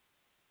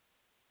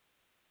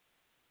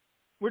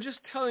 we're just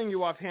telling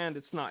you offhand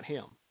it's not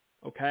him,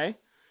 okay?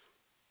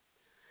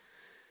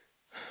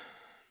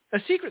 A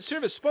Secret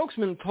Service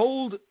spokesman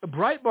told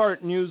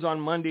Breitbart News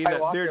on Monday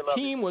that their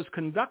team was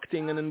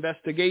conducting an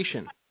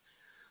investigation.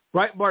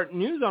 Breitbart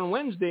News on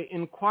Wednesday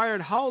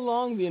inquired how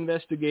long the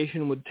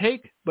investigation would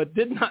take, but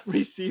did not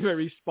receive a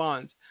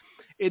response.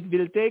 It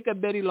will take a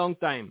very long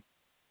time.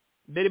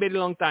 Very, very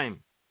long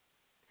time.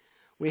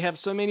 We have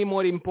so many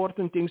more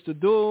important things to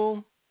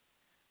do,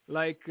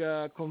 like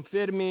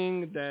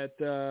confirming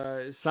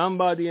that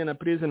somebody in a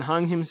prison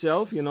hung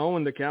himself,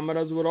 when the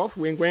cameras were off.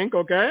 Wink, wink,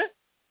 okay?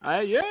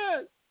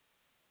 Yeah.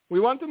 We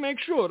want to make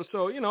sure.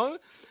 So,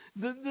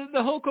 the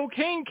whole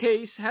cocaine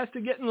case has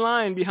to get in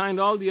line behind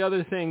all the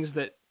other things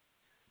that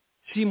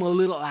seem a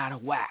little out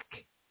of whack,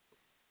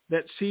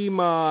 that seem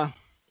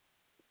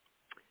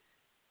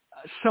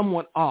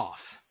somewhat off.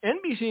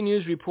 NBC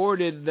News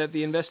reported that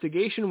the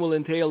investigation will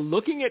entail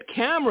looking at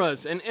cameras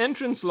and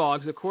entrance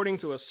logs, according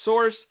to a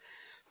source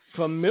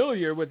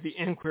familiar with the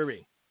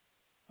inquiry.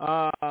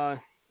 They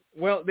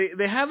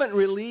haven't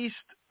released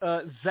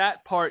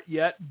that part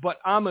yet, but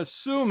I'm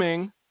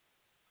assuming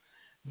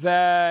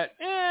that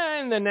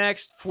in the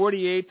next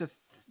 48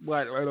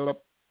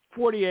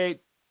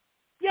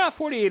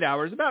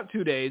 hours, about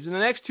 2 days. In the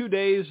next 2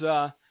 days,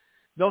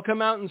 they'll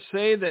come out and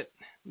say that,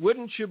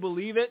 wouldn't you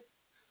believe it,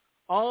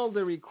 all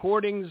the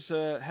recordings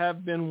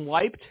have been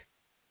wiped.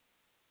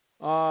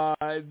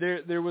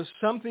 There was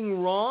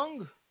something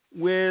wrong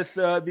with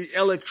the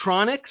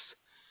electronics.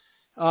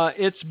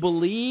 It's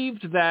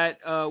believed that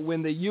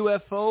when the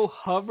UFO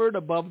hovered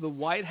above the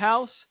White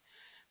House,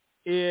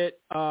 it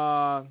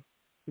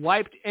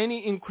wiped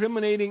any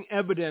incriminating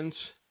evidence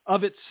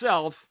of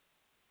itself.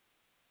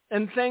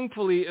 And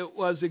thankfully, it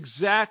was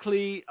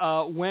exactly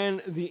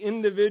when the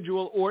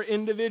individual or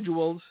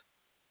individuals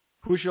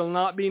who shall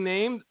not be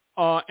named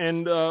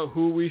and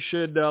who we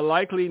should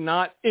likely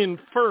not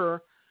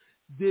infer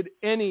did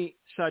any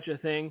such a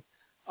thing,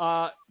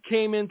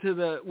 came into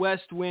the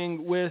West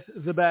Wing with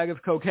the bag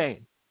of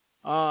cocaine.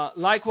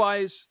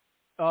 Likewise,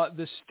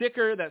 the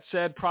sticker that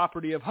said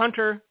property of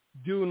Hunter,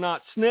 do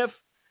not sniff,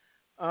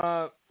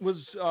 was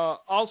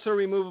also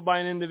removed by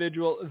an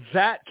individual.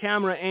 That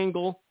camera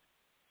angle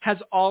has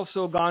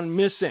also gone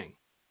missing.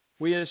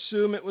 We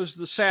assume it was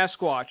the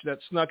Sasquatch that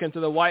snuck into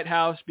the White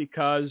House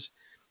because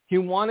he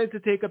wanted to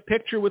take a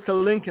picture with the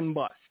Lincoln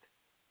bust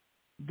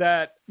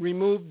that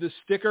removed the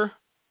sticker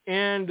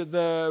and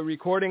the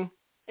recording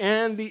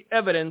and the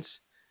evidence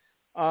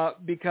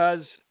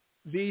because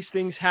these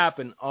things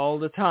happen all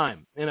the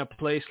time in a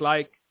place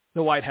like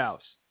the White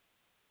House.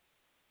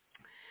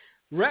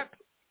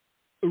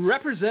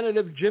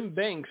 Representative Jim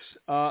Banks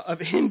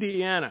of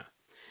Indiana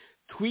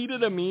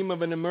tweeted a meme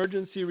of an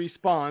emergency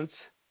response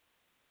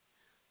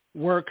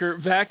worker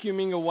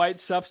vacuuming a white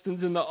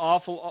substance in the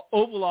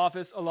Oval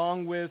Office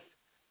along with,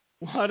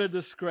 what a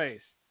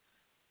disgrace.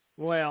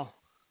 Well,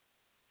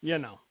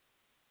 it's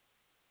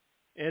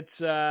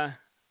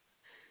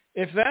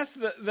if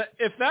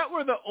that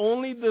were the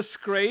only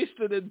disgrace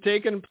that had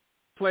taken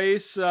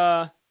place,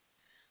 I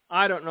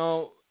don't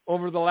know,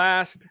 over the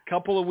last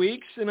couple of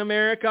weeks in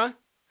America,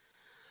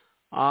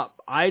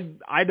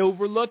 I'd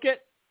overlook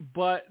it.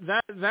 But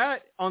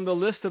that on the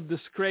list of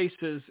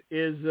disgraces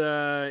is,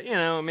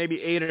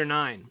 maybe 8 or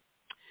 9.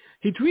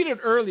 He tweeted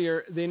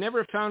earlier, they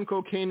never found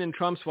cocaine in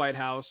Trump's White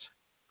House,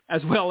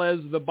 as well as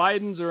the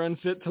Bidens are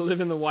unfit to live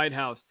in the White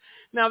House.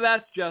 Now,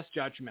 that's just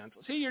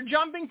judgmental. See, you're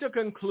jumping to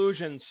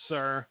conclusions,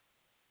 sir.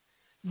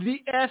 The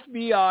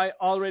FBI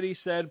already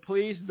said,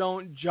 please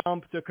don't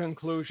jump to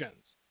conclusions.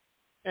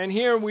 And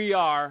here we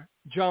are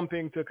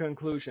jumping to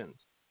conclusions.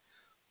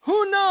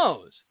 Who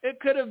knows? It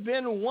could have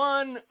been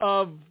one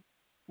of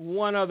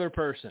one other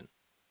person.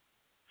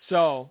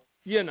 So,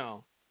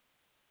 yeah,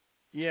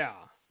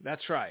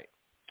 that's right.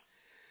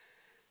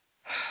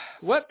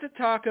 What to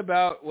talk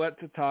about.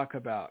 Let's talk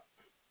about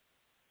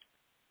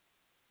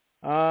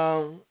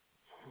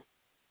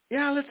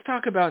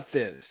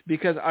this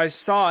because I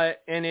saw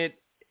it and it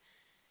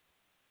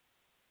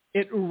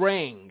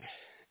rang.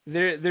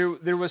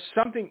 There was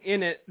something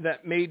in it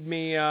that made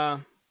me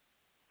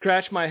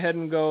scratch my head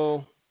and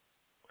go,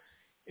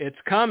 it's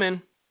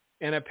coming.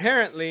 And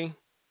apparently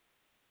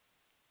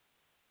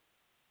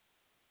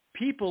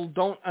people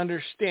don't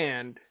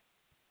understand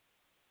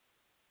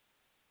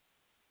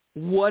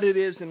what it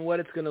is and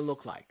what it's going to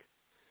look like.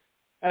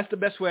 That's the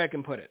best way I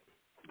can put it.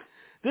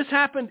 This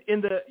happened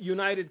in the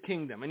United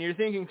Kingdom, and you're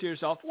thinking to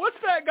yourself, what's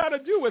that got to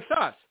do with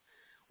us?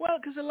 Well,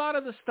 because a lot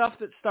of the stuff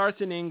that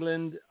starts in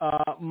England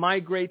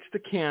migrates to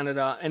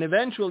Canada, and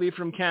eventually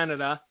from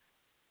Canada,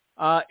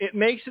 it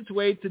makes its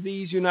way to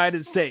these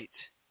United States.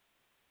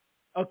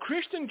 A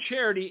Christian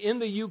charity in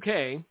the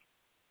UK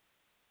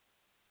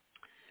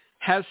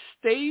has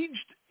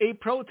staged a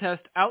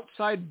protest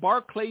outside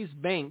Barclays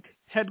Bank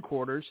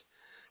headquarters,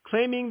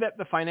 claiming that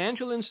the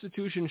financial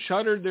institution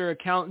shuttered their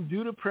account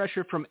due to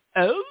pressure from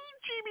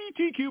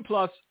LGBTQ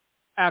plus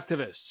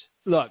activists.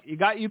 Look,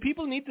 you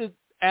people need to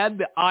add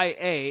the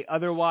IA,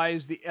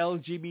 otherwise the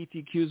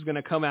LGBTQ is going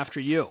to come after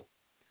you.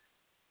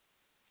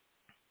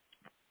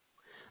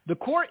 The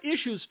Core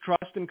Issues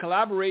Trust, in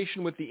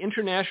collaboration with the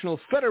International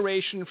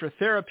Federation for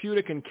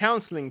Therapeutic and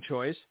Counseling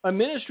Choice, a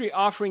ministry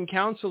offering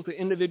counsel to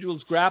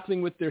individuals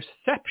grappling with their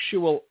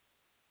sexuality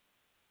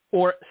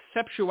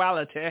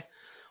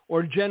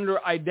or gender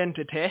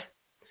identity,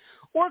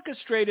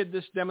 orchestrated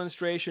this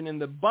demonstration in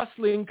the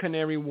bustling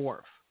Canary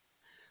Wharf.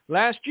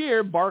 Last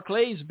year,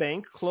 Barclays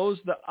Bank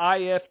closed the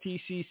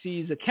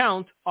IFTCC's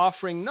account,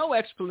 offering no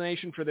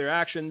explanation for their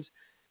actions,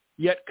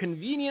 yet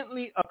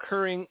conveniently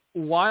occurring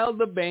while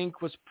the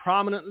bank was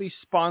prominently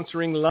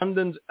sponsoring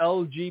London's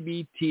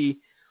LGBT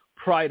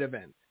Pride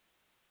event.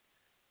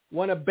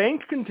 When a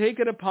bank can take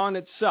it upon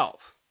itself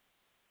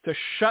to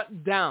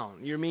shut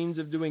down your means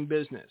of doing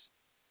business,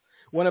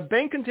 when a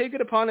bank can take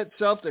it upon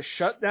itself to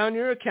shut down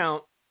your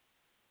account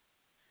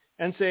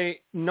and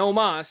say, no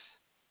mas,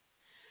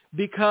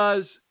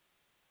 because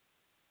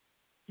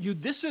you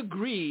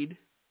disagreed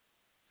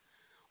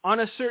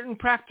on a certain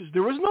practice.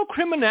 There was no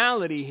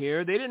criminality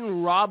here. They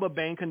didn't rob a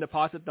bank and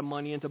deposit the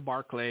money into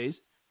Barclays.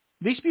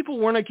 These people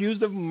weren't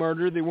accused of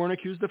murder. They weren't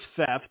accused of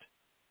theft.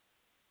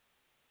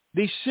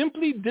 They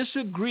simply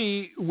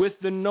disagree with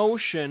the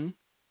notion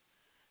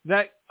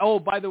that, oh,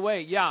 by the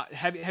way, yeah,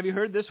 have you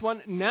heard this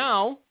one?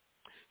 Now,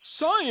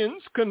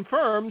 science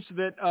confirms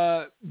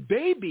that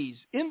babies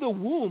in the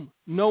womb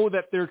know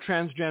that they're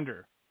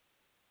transgender.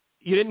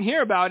 You didn't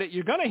hear about it.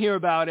 You're going to hear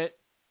about it.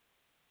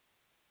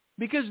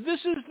 Because this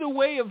is the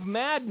way of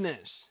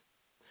madness.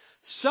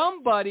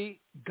 Somebody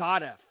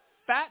got a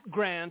fat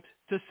grant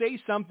to say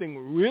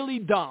something really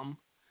dumb,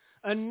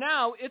 and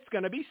now it's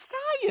going to be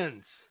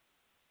science.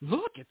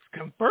 Look, it's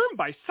confirmed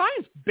by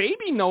science.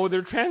 Baby know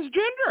they're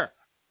transgender.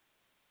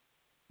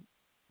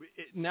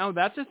 Now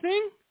that's a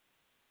thing?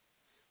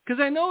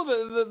 Because I know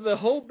the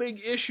whole big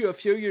issue a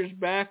few years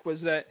back was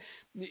that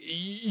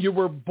you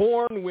were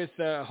born with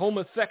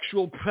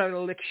homosexual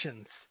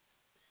predilections.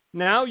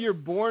 Now you're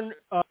born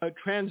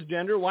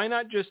transgender. Why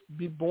not just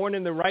be born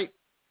in the right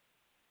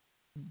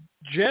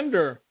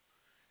gender?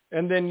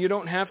 And then you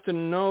don't have to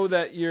know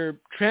that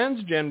you're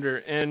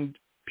transgender, and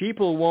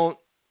people won't,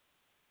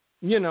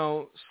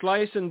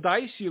 slice and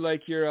dice you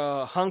like you're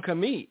a hunk of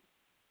meat.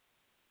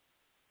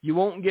 You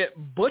won't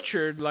get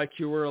butchered like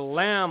you were a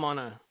lamb on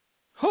a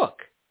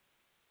hook.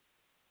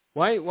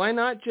 Why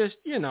not just,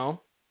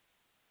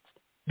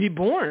 be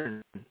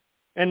born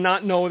and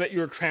not know that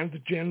you're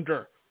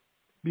transgender?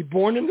 Be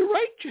born in the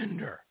right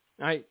gender.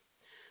 This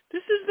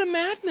is the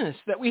madness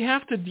that we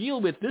have to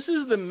deal with. This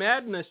is the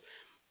madness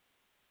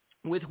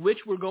with which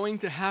we're going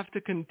to have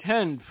to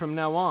contend from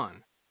now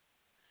on.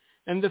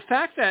 And the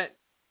fact that,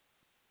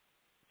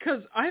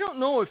 because I don't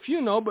know if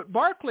you know, but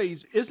Barclays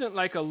isn't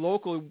like a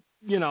local,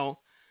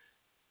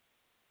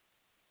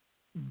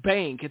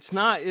 bank.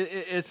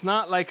 It's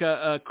not like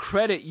a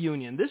credit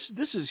union.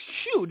 This is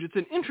huge. It's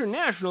an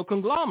international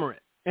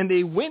conglomerate. And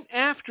they went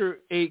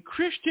after a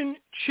Christian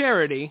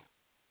charity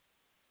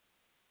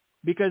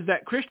because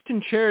that Christian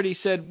charity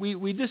said,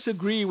 we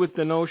disagree with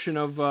the notion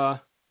of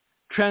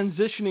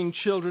transitioning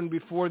children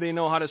before they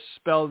know how to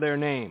spell their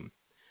name.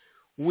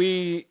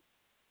 We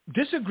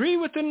disagree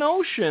with the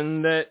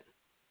notion that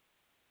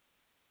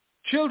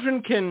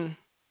children can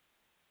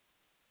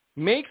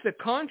make the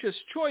conscious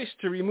choice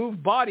to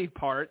remove body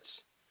parts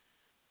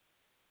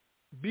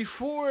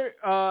before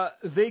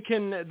they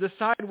can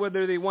decide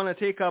whether they want to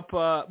take up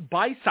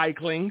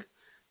bicycling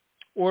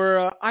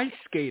or ice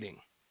skating.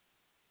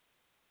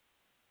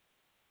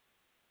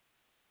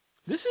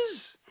 This is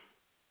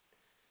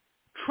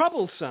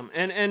troublesome.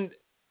 And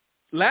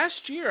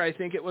last year, I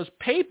think it was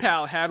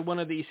PayPal had one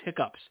of these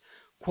hiccups,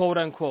 quote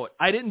unquote.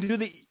 I didn't do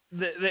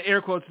the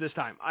air quotes this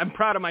time. I'm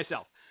proud of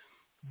myself.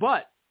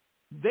 But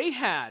they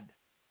had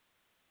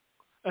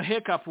a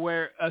hiccup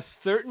where a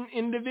certain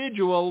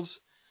individuals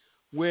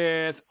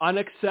with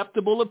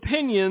unacceptable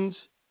opinions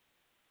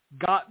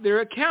got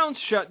their accounts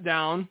shut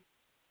down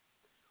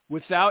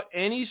without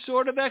any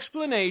sort of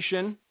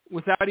explanation,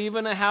 without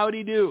even a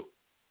howdy do.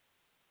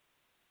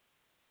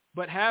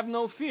 But have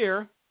no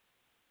fear,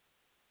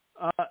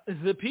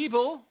 the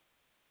people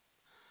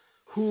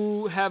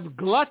who have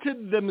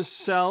glutted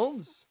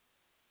themselves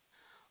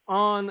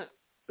on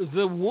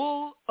the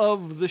wool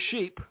of the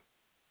sheep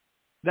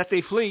that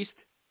they fleeced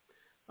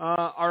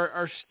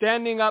are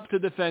standing up to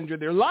defend you.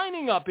 They're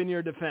lining up in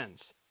your defense.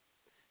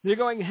 They're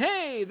going,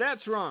 hey,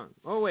 that's wrong.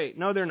 Oh, wait,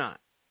 no, they're not.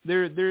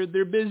 They're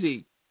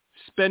busy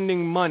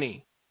spending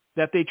money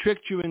that they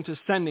tricked you into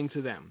sending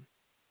to them.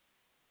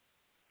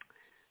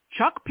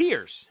 Chuck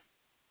Pierce.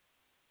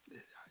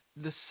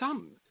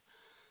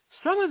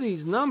 Some of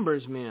these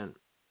numbers, man.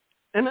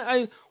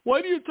 And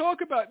why do you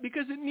talk about it?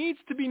 Because it needs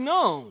to be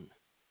known.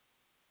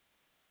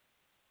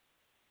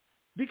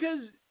 Because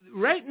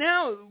right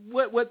now,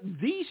 what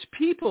these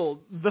people,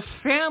 the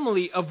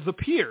family of the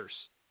Pierce,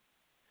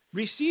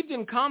 received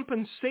in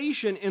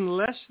compensation in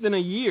less than a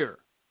year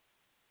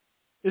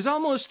is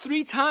almost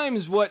 3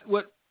 times what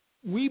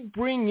we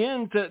bring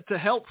in to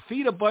help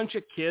feed a bunch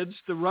of kids,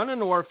 to run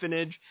an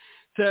orphanage,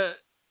 to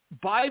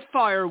buy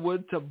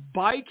firewood, to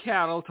buy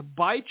cattle, to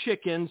buy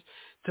chickens,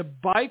 to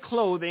buy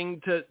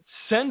clothing, to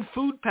send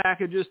food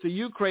packages to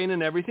Ukraine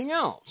and everything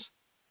else.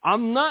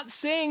 I'm not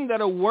saying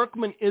that a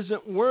workman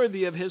isn't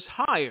worthy of his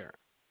hire,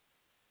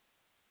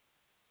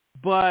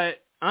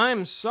 but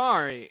I'm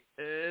sorry,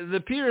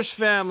 the Pierce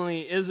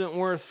family isn't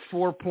worth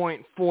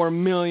 $4.4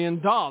 million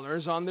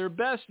on their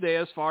best day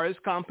as far as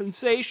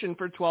compensation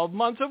for 12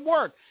 months of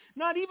work.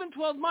 Not even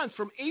 12 months,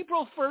 from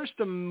April 1st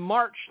to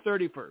March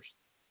 31st.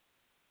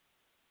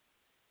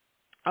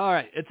 All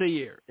right, it's a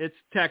year. It's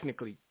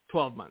technically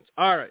 12 months.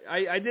 All right,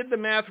 I did the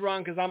math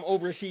wrong because I'm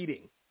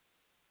overheating.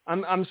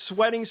 I'm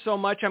sweating so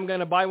much I'm going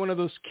to buy one of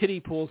those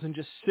kiddie pools and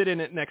just sit in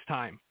it next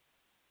time.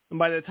 And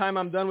by the time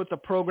I'm done with the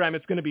program,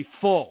 it's going to be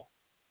full.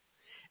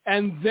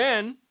 And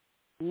then,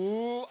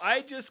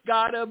 I just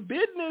got a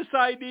business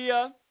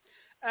idea.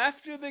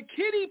 After the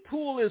kiddie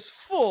pool is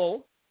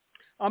full,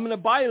 I'm going to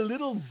buy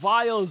little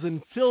vials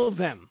and fill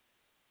them.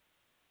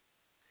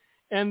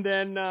 And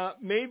then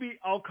maybe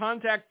I'll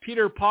contact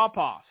Peter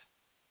Popoff,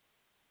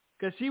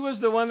 because he was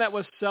the one that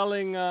was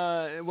selling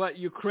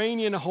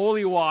Ukrainian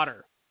holy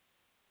water.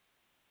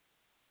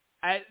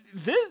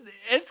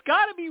 It's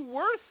got to be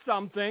worth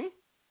something.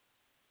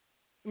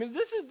 I mean,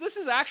 this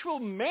is actual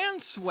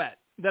man sweat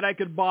that I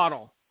could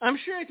bottle. I'm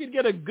sure I could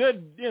get a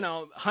good,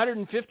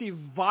 150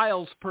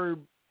 vials per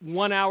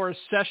 1 hour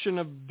session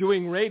of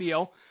doing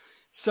radio.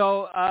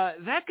 So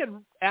that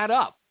could add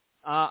up.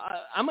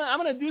 I'm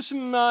going to do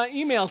some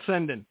email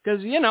sending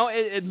because,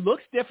 it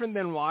looks different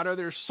than water.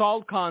 There's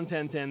salt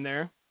content in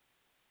there.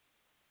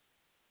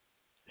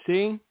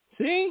 See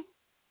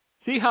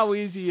how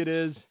easy it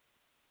is.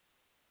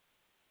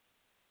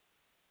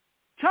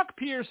 Chuck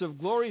Pierce of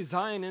Glory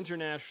Zion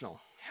International,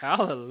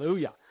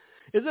 hallelujah,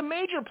 is a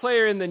major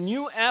player in the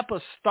New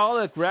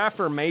Apostolic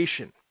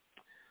Reformation.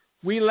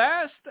 We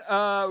last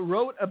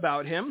wrote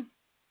about him.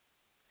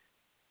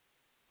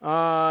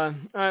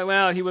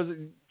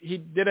 He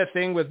did a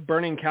thing with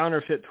burning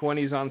counterfeit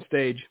 20s on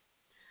stage.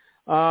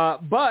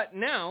 But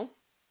now,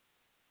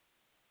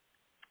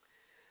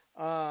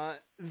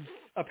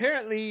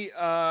 apparently,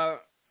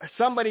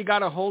 somebody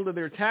got a hold of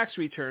their tax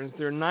returns,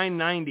 their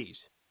 990s.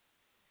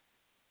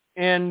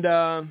 And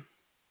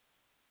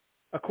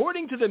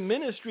according to the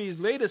ministry's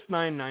latest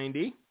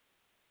 990,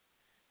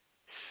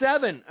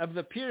 7 of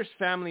the Pierce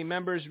family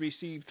members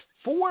received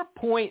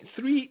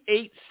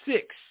 $4.386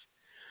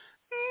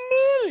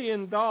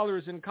 million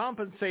in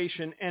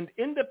compensation and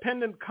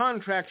independent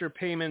contractor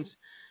payments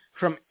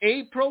from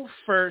April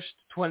 1st,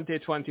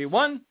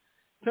 2021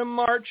 to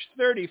March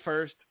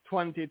 31st,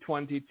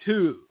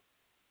 2022.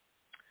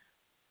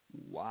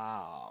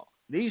 Wow.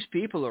 These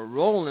people are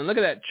rolling. Look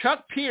at that.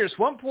 Chuck Pierce,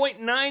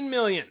 $1.9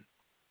 million.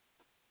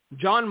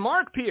 John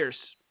Mark Pierce,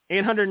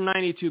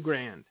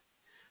 $892,000.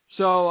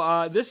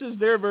 So this is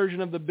their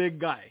version of the big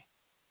guy.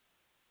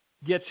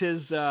 Gets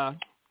his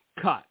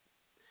cut.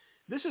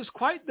 This is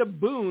quite the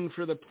boon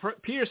for the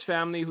Pierce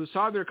family, who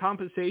saw their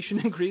compensation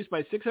increase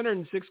by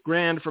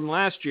 $606,000 from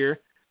last year,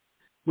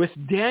 with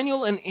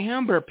Daniel and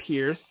Amber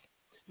Pierce,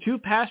 2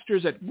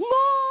 pastors at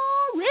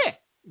Glory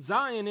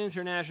Zion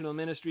International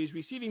Ministries,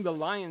 receiving the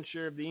lion's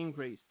share of the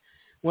increase.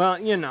 Well,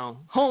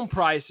 home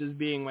prices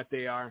being what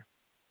they are.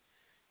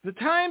 The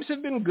times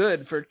have been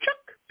good for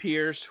Chuck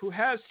Pierce, who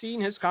has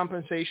seen his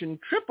compensation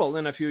triple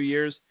in a few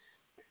years,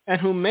 and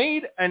who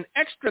made an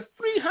extra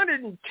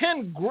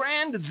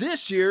 $310,000 this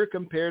year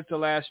compared to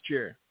last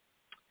year.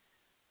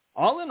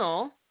 All in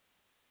all,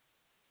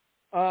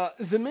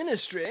 the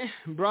ministry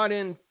brought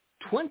in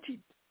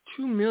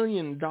 $2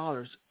 million.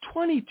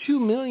 $22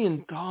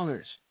 million.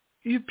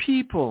 You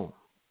people.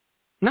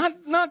 Not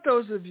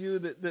those of you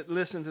that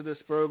listen to this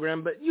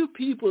program, but you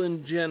people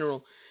in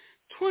general.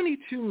 $22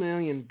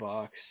 million.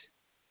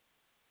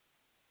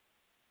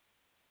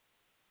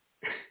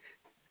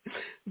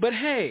 But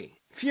hey,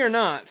 fear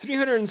not.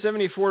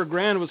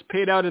 $374,000 was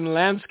paid out in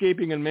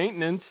landscaping and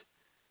maintenance.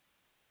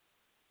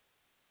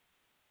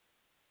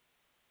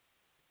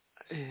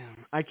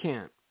 I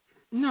can't.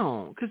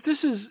 No, because this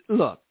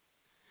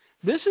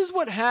is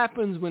what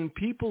happens when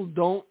people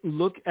don't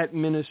look at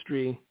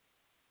ministry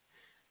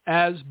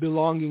as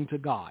belonging to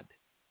God.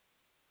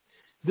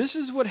 This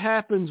is what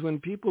happens when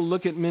people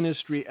look at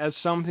ministry as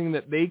something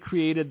that they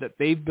created, that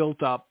they've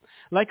built up,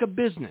 like a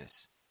business.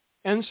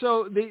 And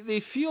so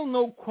they feel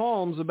no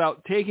qualms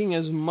about taking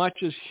as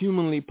much as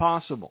humanly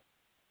possible.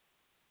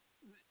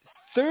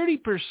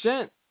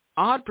 30%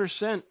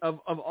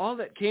 of all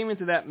that came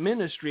into that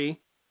ministry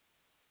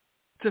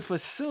to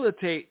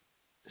facilitate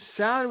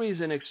salaries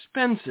and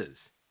expenses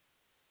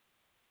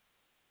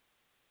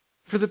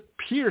for the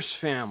Pierce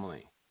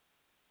family.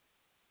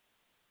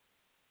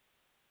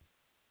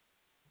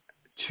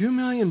 $2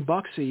 million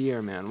a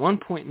year, man.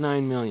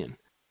 $1.9 million.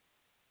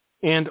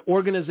 And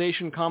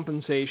organization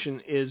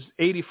compensation is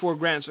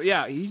 $84,000. So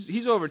yeah,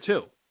 he's over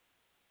 $2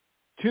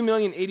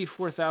 million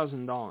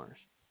 $84,000.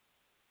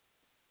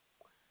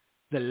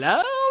 The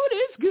Lord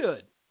is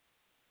good.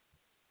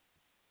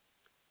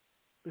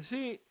 But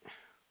see,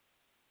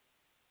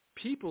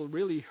 people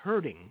really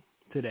hurting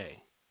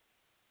today.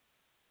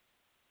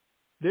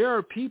 There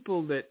are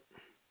people that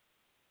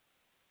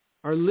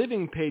are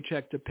living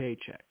paycheck to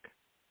paycheck.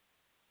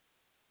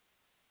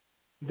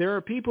 There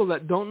are people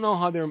that don't know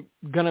how they're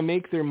going to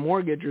make their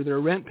mortgage or their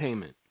rent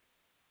payment.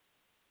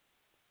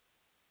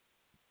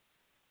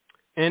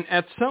 And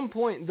at some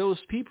point, those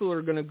people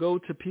are going to go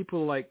to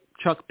people like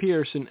Chuck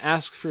Pierce and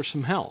ask for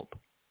some help.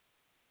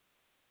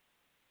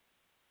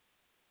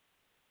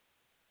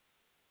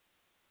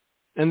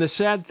 And the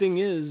sad thing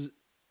is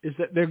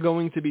that they're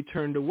going to be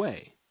turned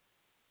away.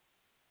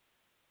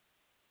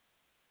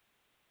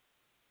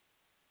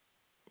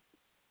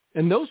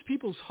 And those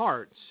people's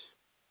hearts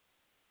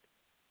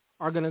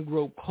are going to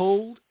grow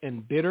cold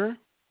and bitter.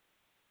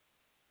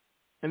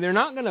 And they're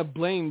not going to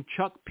blame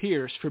Chuck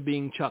Pierce for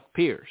being Chuck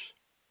Pierce.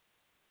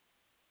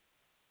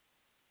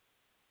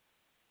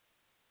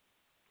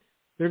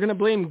 They're going to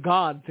blame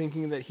God,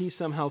 thinking that he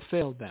somehow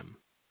failed them.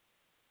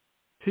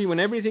 See, when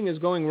everything is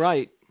going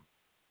right,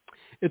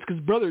 it's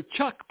because Brother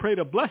Chuck prayed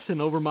a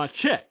blessing over my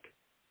check.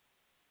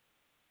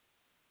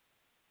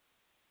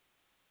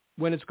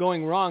 When it's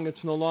going wrong,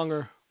 it's no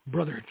longer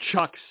Brother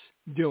Chuck's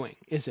doing,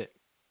 is it?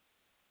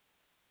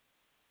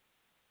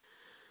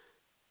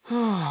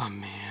 Oh,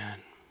 man.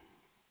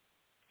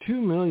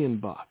 $2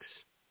 million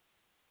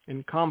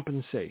in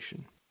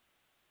compensation.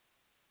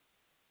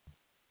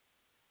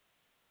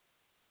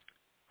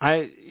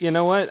 You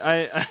know what?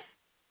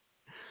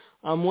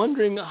 I'm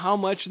wondering how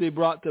much they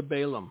brought to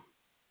Balaam.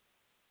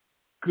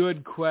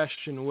 Good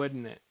question,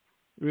 wouldn't it?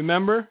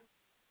 Remember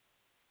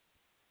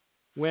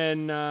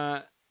when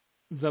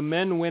the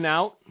men went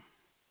out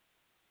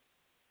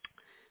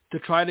to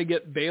try to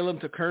get Balaam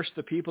to curse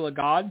the people of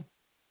God?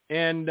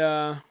 And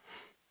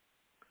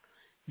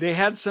they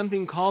had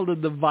something called a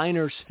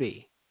diviner's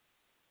fee.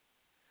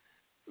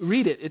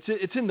 Read it.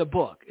 It's in the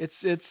book.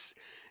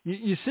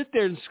 You sit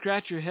there and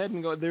scratch your head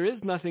and go, there is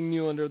nothing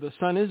new under the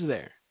sun, is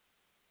there?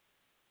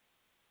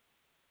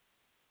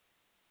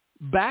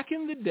 Back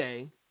in the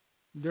day,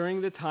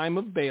 during the time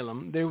of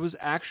Balaam, there was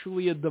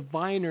actually a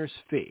diviner's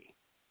fee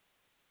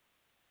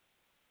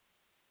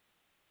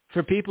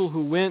for people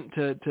who went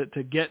to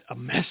get a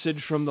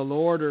message from the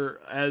Lord, or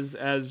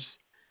as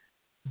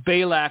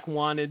Balak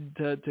wanted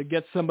to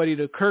get somebody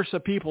to curse a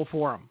people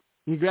for him.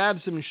 You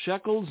grabbed some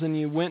shekels and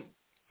you went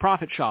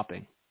prophet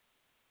shopping.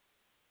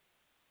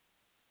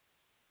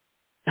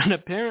 And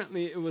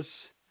apparently it was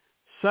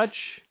such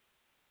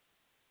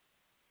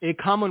a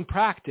common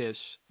practice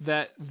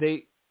that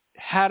they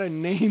had a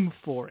name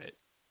for it.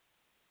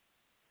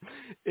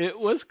 It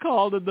was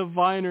called a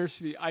diviner's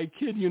fee. I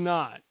kid you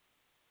not.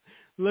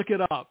 Look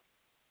it up.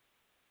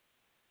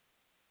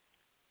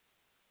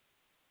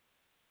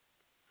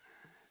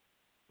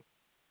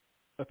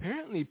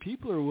 Apparently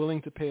people are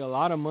willing to pay a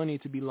lot of money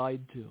to be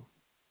lied to.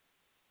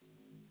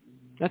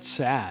 That's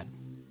sad.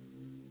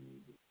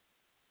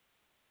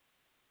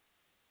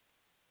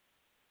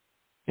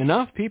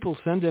 Enough people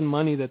send in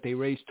money that they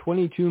raise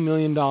 $22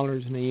 million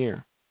in a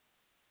year.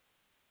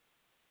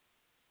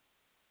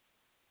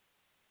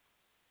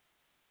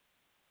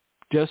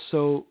 Just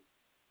so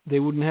they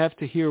wouldn't have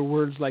to hear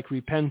words like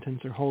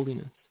repentance or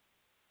holiness.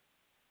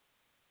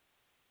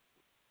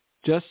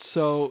 Just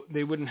so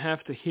they wouldn't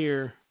have to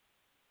hear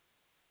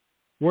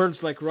words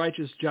like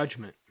righteous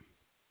judgment.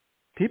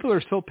 People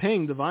are still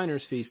paying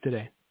diviner's fees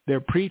today.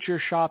 They're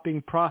preacher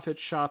shopping, prophet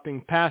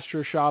shopping,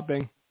 pastor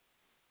shopping.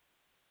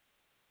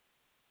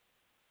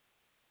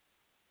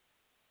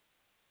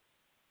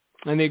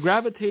 And they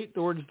gravitate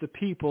towards the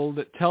people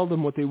that tell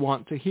them what they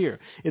want to hear.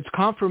 It's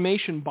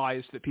confirmation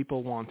bias that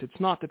people want. It's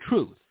not the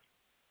truth.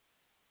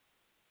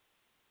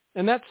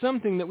 And that's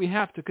something that we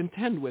have to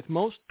contend with.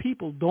 Most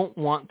people don't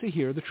want to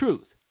hear the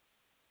truth.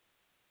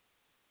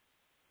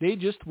 They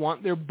just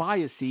want their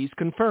biases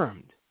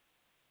confirmed.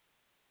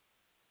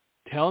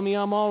 Tell me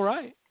I'm all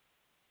right.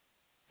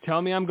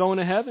 Tell me I'm going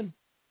to heaven.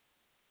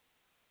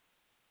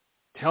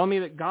 Tell me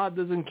that God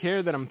doesn't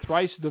care that I'm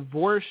thrice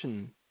divorced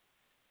and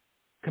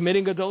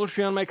committing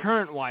adultery on my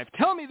current wife.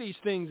 Tell me these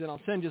things and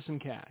I'll send you some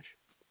cash.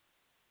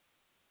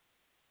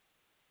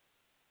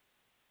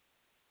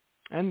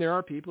 And there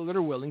are people that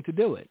are willing to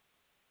do it.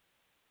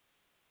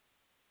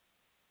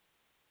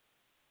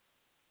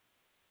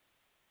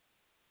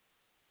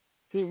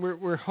 See,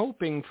 we're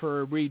hoping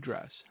for a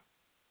redress.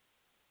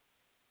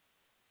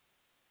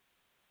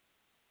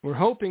 We're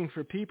hoping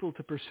for people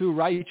to pursue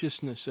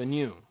righteousness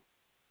anew.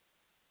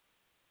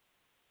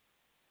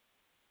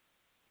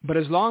 But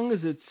as long as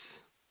it's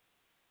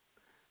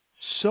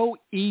so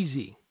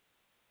easy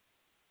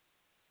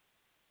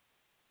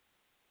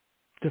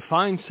to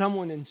find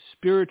someone in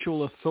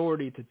spiritual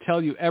authority to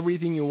tell you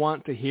everything you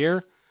want to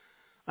hear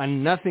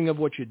and nothing of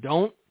what you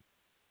don't,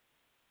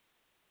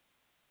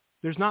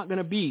 there's not going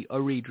to be a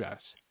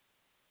redress.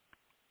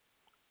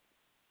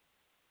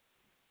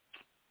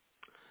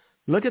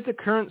 Look at the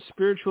current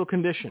spiritual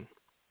condition,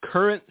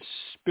 current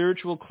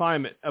spiritual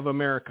climate of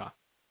America,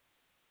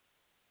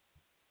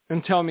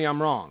 and tell me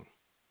I'm wrong.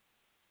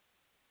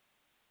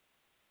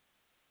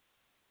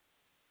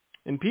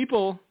 And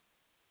people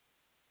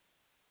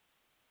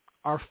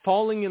are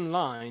falling in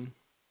line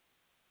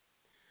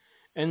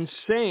and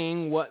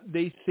saying what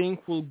they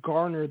think will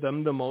garner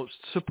them the most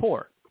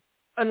support.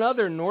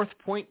 Another North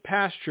Point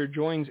pastor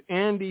joins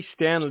Andy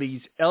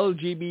Stanley's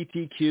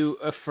LGBTQ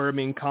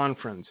affirming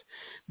conference.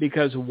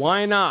 Because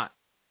why not?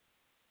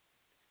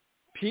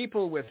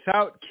 People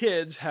without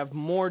kids have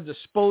more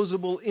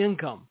disposable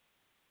income.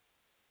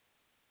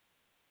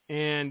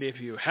 And if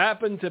you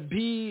happen to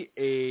be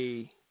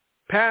a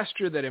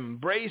pastor that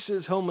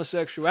embraces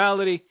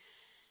homosexuality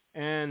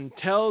and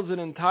tells an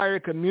entire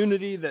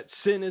community that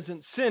sin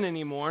isn't sin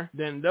anymore,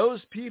 then those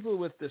people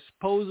with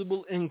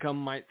disposable income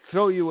might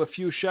throw you a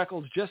few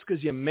shekels just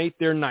because you made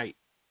their night.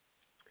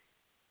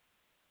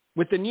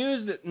 With the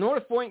news that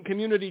North Point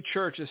Community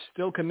Church is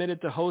still committed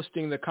to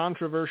hosting the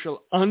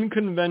controversial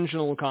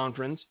Unconventional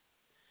Conference,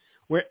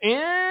 where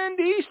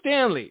Andy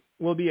Stanley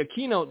will be a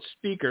keynote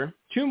speaker,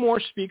 2 more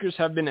speakers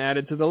have been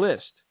added to the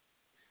list.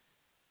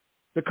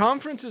 The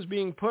conference is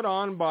being put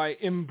on by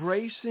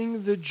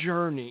Embracing the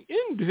Journey.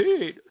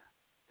 Indeed.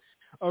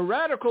 A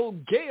radical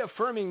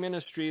gay-affirming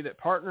ministry that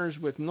partners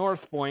with North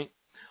Point.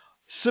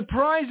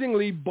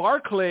 Surprisingly,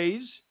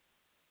 Barclays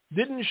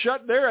didn't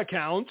shut their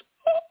account.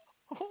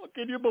 Oh,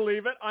 can you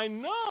believe it? I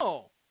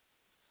know.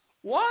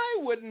 Why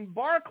wouldn't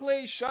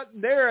Barclays shut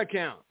their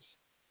accounts?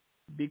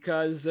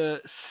 Because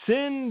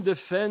sin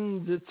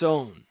defends its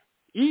own.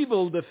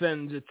 Evil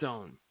defends its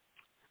own.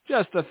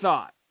 Just a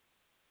thought.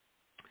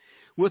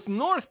 With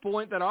North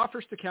Point that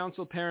offers to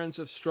counsel parents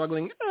of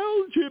struggling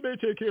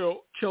LGBTQ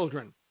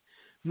children.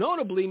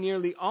 Notably,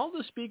 nearly all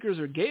the speakers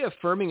are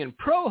gay-affirming and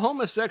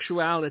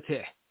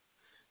pro-homosexuality.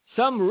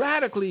 Some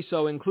radically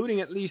so,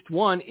 including at least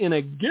one in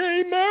a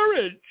gay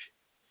marriage.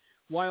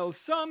 While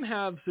some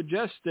have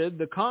suggested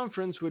the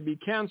conference would be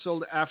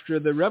canceled after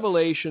the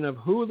revelation of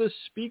who the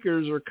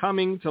speakers are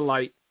coming to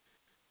light,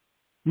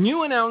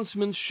 new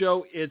announcements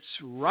show it's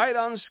right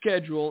on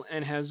schedule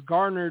and has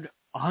garnered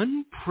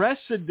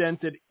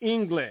unprecedented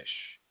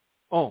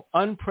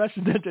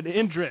unprecedented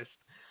interest.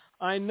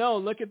 I know,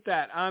 look at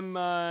that.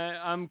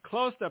 I'm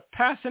close to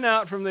passing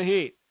out from the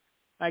heat.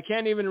 I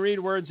can't even read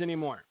words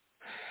anymore.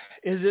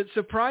 Is it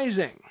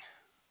surprising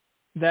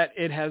that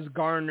it has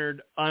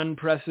garnered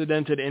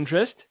unprecedented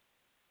interest?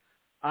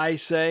 I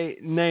say,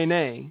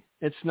 nay,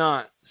 it's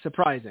not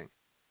surprising.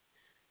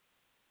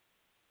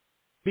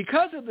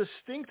 Because a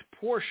distinct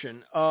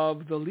portion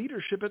of the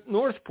leadership at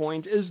North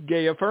Point is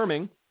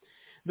gay-affirming,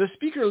 the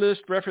speaker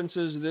list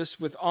references this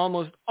with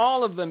almost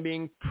all of them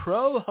being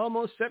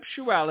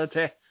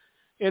pro-homosexuality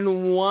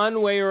in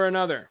one way or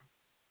another.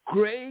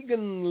 Greg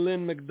and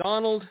Lynn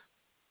McDonald,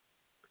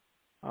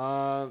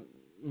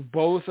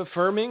 both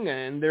affirming,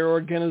 and their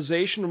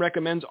organization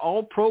recommends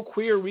all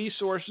pro-queer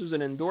resources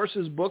and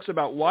endorses books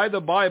about why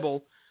the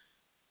Bible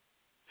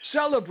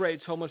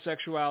celebrates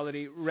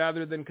homosexuality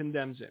rather than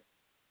condemns it.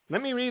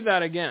 Let me read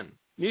that again.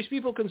 These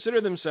people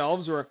consider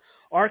themselves, or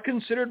are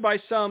considered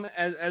by some,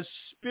 as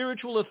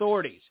spiritual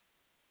authorities,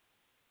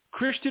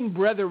 Christian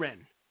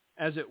brethren,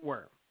 as it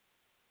were.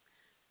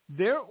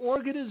 Their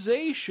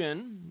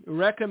organization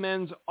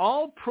recommends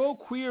all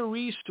pro-queer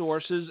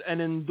resources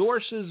and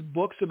endorses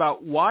books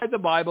about why the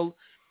Bible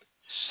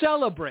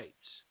celebrates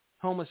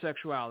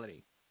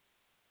homosexuality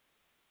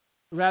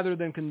rather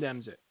than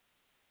condemns it.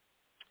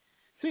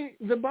 See,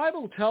 the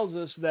Bible tells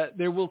us that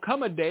there will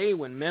come a day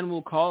when men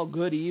will call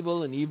good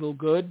evil and evil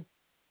good.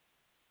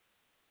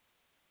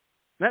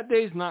 That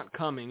day's not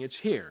coming. It's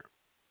here.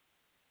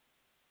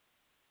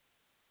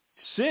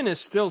 sin is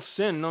still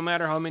sin, no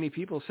matter how many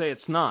people say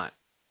it's not.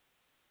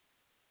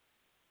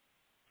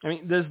 I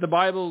mean, does the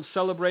Bible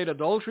celebrate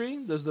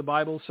adultery? Does the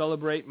Bible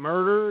celebrate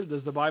murder?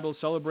 Does the Bible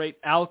celebrate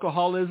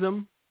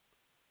alcoholism?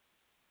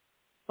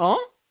 Huh?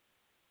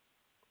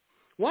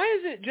 Why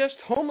is it just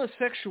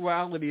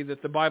homosexuality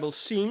that the Bible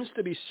seems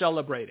to be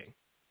celebrating?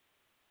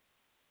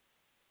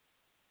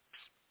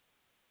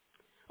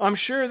 I'm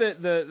sure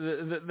that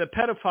the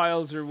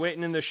pedophiles are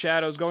waiting in the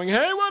shadows going,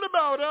 hey, what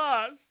about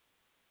us?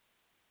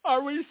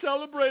 Are we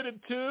celebrated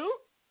too?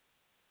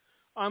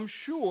 I'm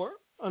sure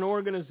an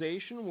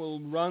organization will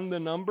run the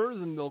numbers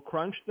and they'll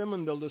crunch them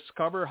and they'll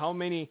discover how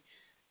many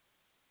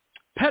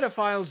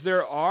pedophiles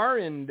there are.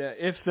 And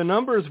if the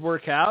numbers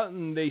work out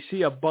and they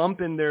see a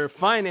bump in their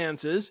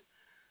finances,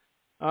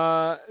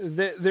 there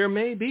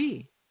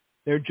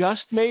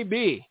just may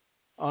be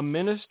a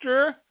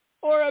minister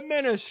or a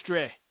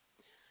ministry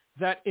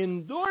that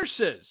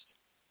endorses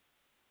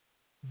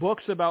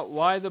books about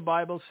why the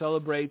Bible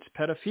celebrates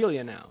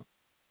pedophilia now.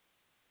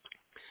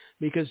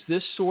 Because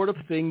this sort of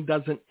thing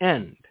doesn't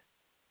end.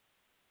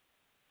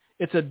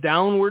 It's a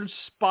downward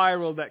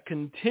spiral that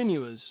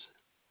continues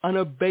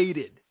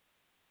unabated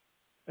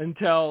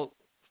until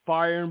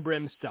fire and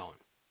brimstone.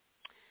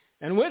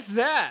 And with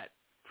that,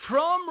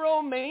 from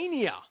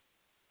Romania,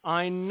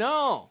 I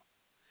know,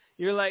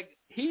 you're like,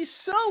 he's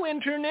so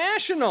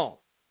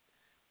international.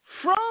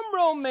 From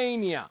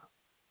Romania,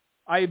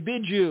 I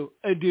bid you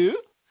adieu.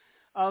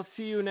 I'll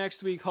see you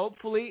next week,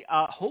 hopefully.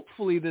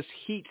 Hopefully this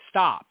heat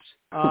stops.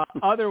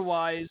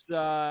 Otherwise,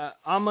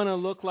 I'm going to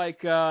look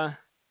like, I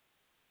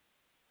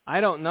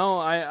don't know,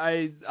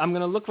 I'm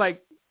going to look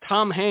like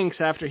Tom Hanks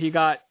after he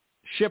got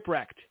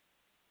shipwrecked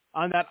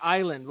on that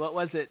island. What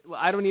was it?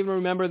 I don't even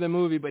remember the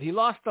movie, but he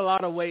lost a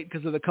lot of weight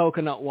because of the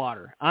coconut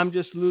water. I'm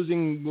just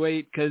losing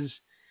weight because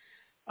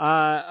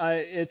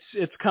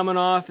it's coming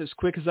off as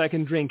quick as I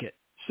can drink it.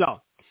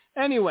 So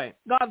anyway,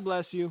 God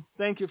bless you.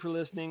 Thank you for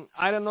listening.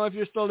 I don't know if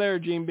you're still there,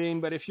 Gene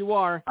Bean, but if you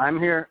are, I'm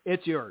here.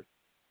 It's yours.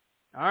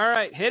 All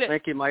right, hit it.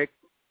 Thank you, Mike.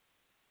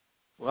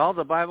 Well,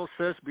 the Bible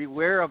says,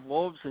 beware of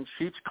wolves in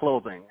sheep's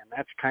clothing, and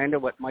that's kind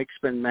of what Mike's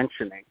been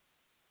mentioning.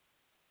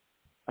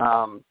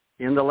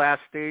 In the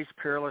last days,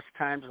 perilous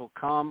times will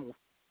come.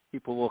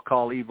 People will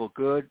call evil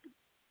good,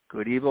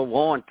 good evil,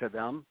 woe unto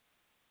them,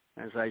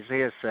 as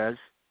Isaiah says.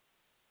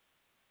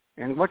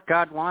 And what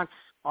God wants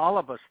all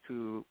of us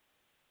to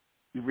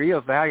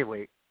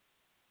reevaluate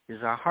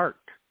is our heart,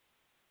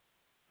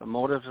 the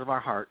motives of our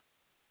heart,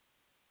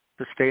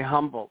 to stay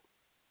humble,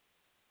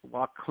 to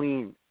walk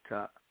clean,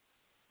 to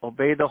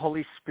obey the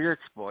Holy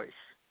Spirit's voice.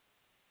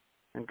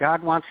 And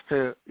God wants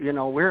to,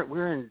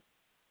 we're in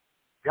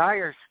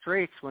dire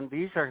straits when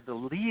these are the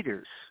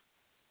leaders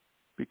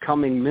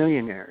becoming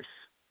millionaires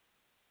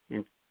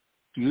in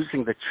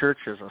using the church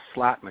as a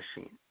slot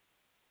machine.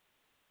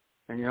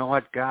 And you know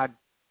what? God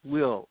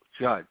will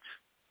judge.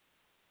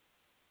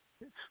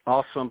 It's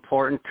also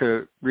important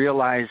to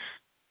realize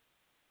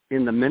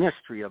in the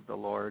ministry of the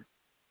Lord,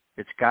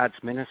 it's God's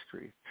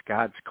ministry. It's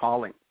God's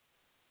calling.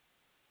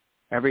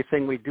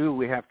 Everything we do,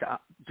 we have to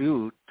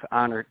do to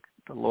honor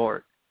the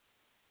Lord.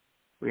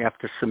 We have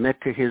to submit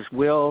to his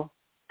will,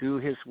 do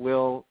his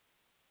will,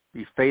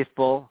 be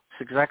faithful.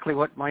 It's exactly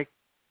what Mike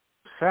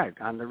said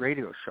on the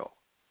radio show.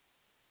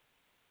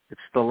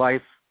 It's the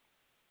life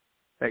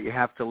that you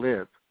have to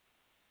live.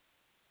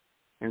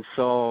 And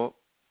so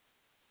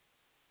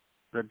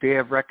the day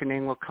of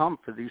reckoning will come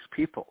for these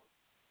people.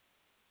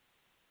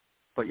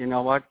 But you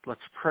know what?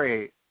 Let's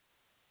pray.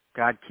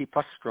 God, keep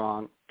us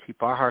strong,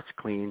 keep our hearts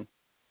clean,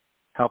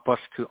 help us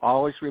to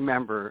always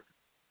remember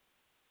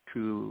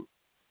to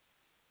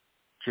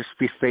just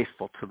be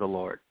faithful to the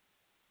Lord.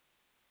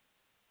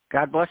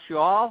 God bless you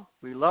all.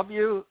 We love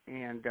you,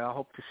 and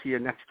hope to see you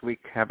next week.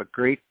 Have a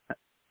great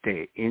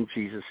day in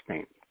Jesus'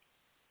 name.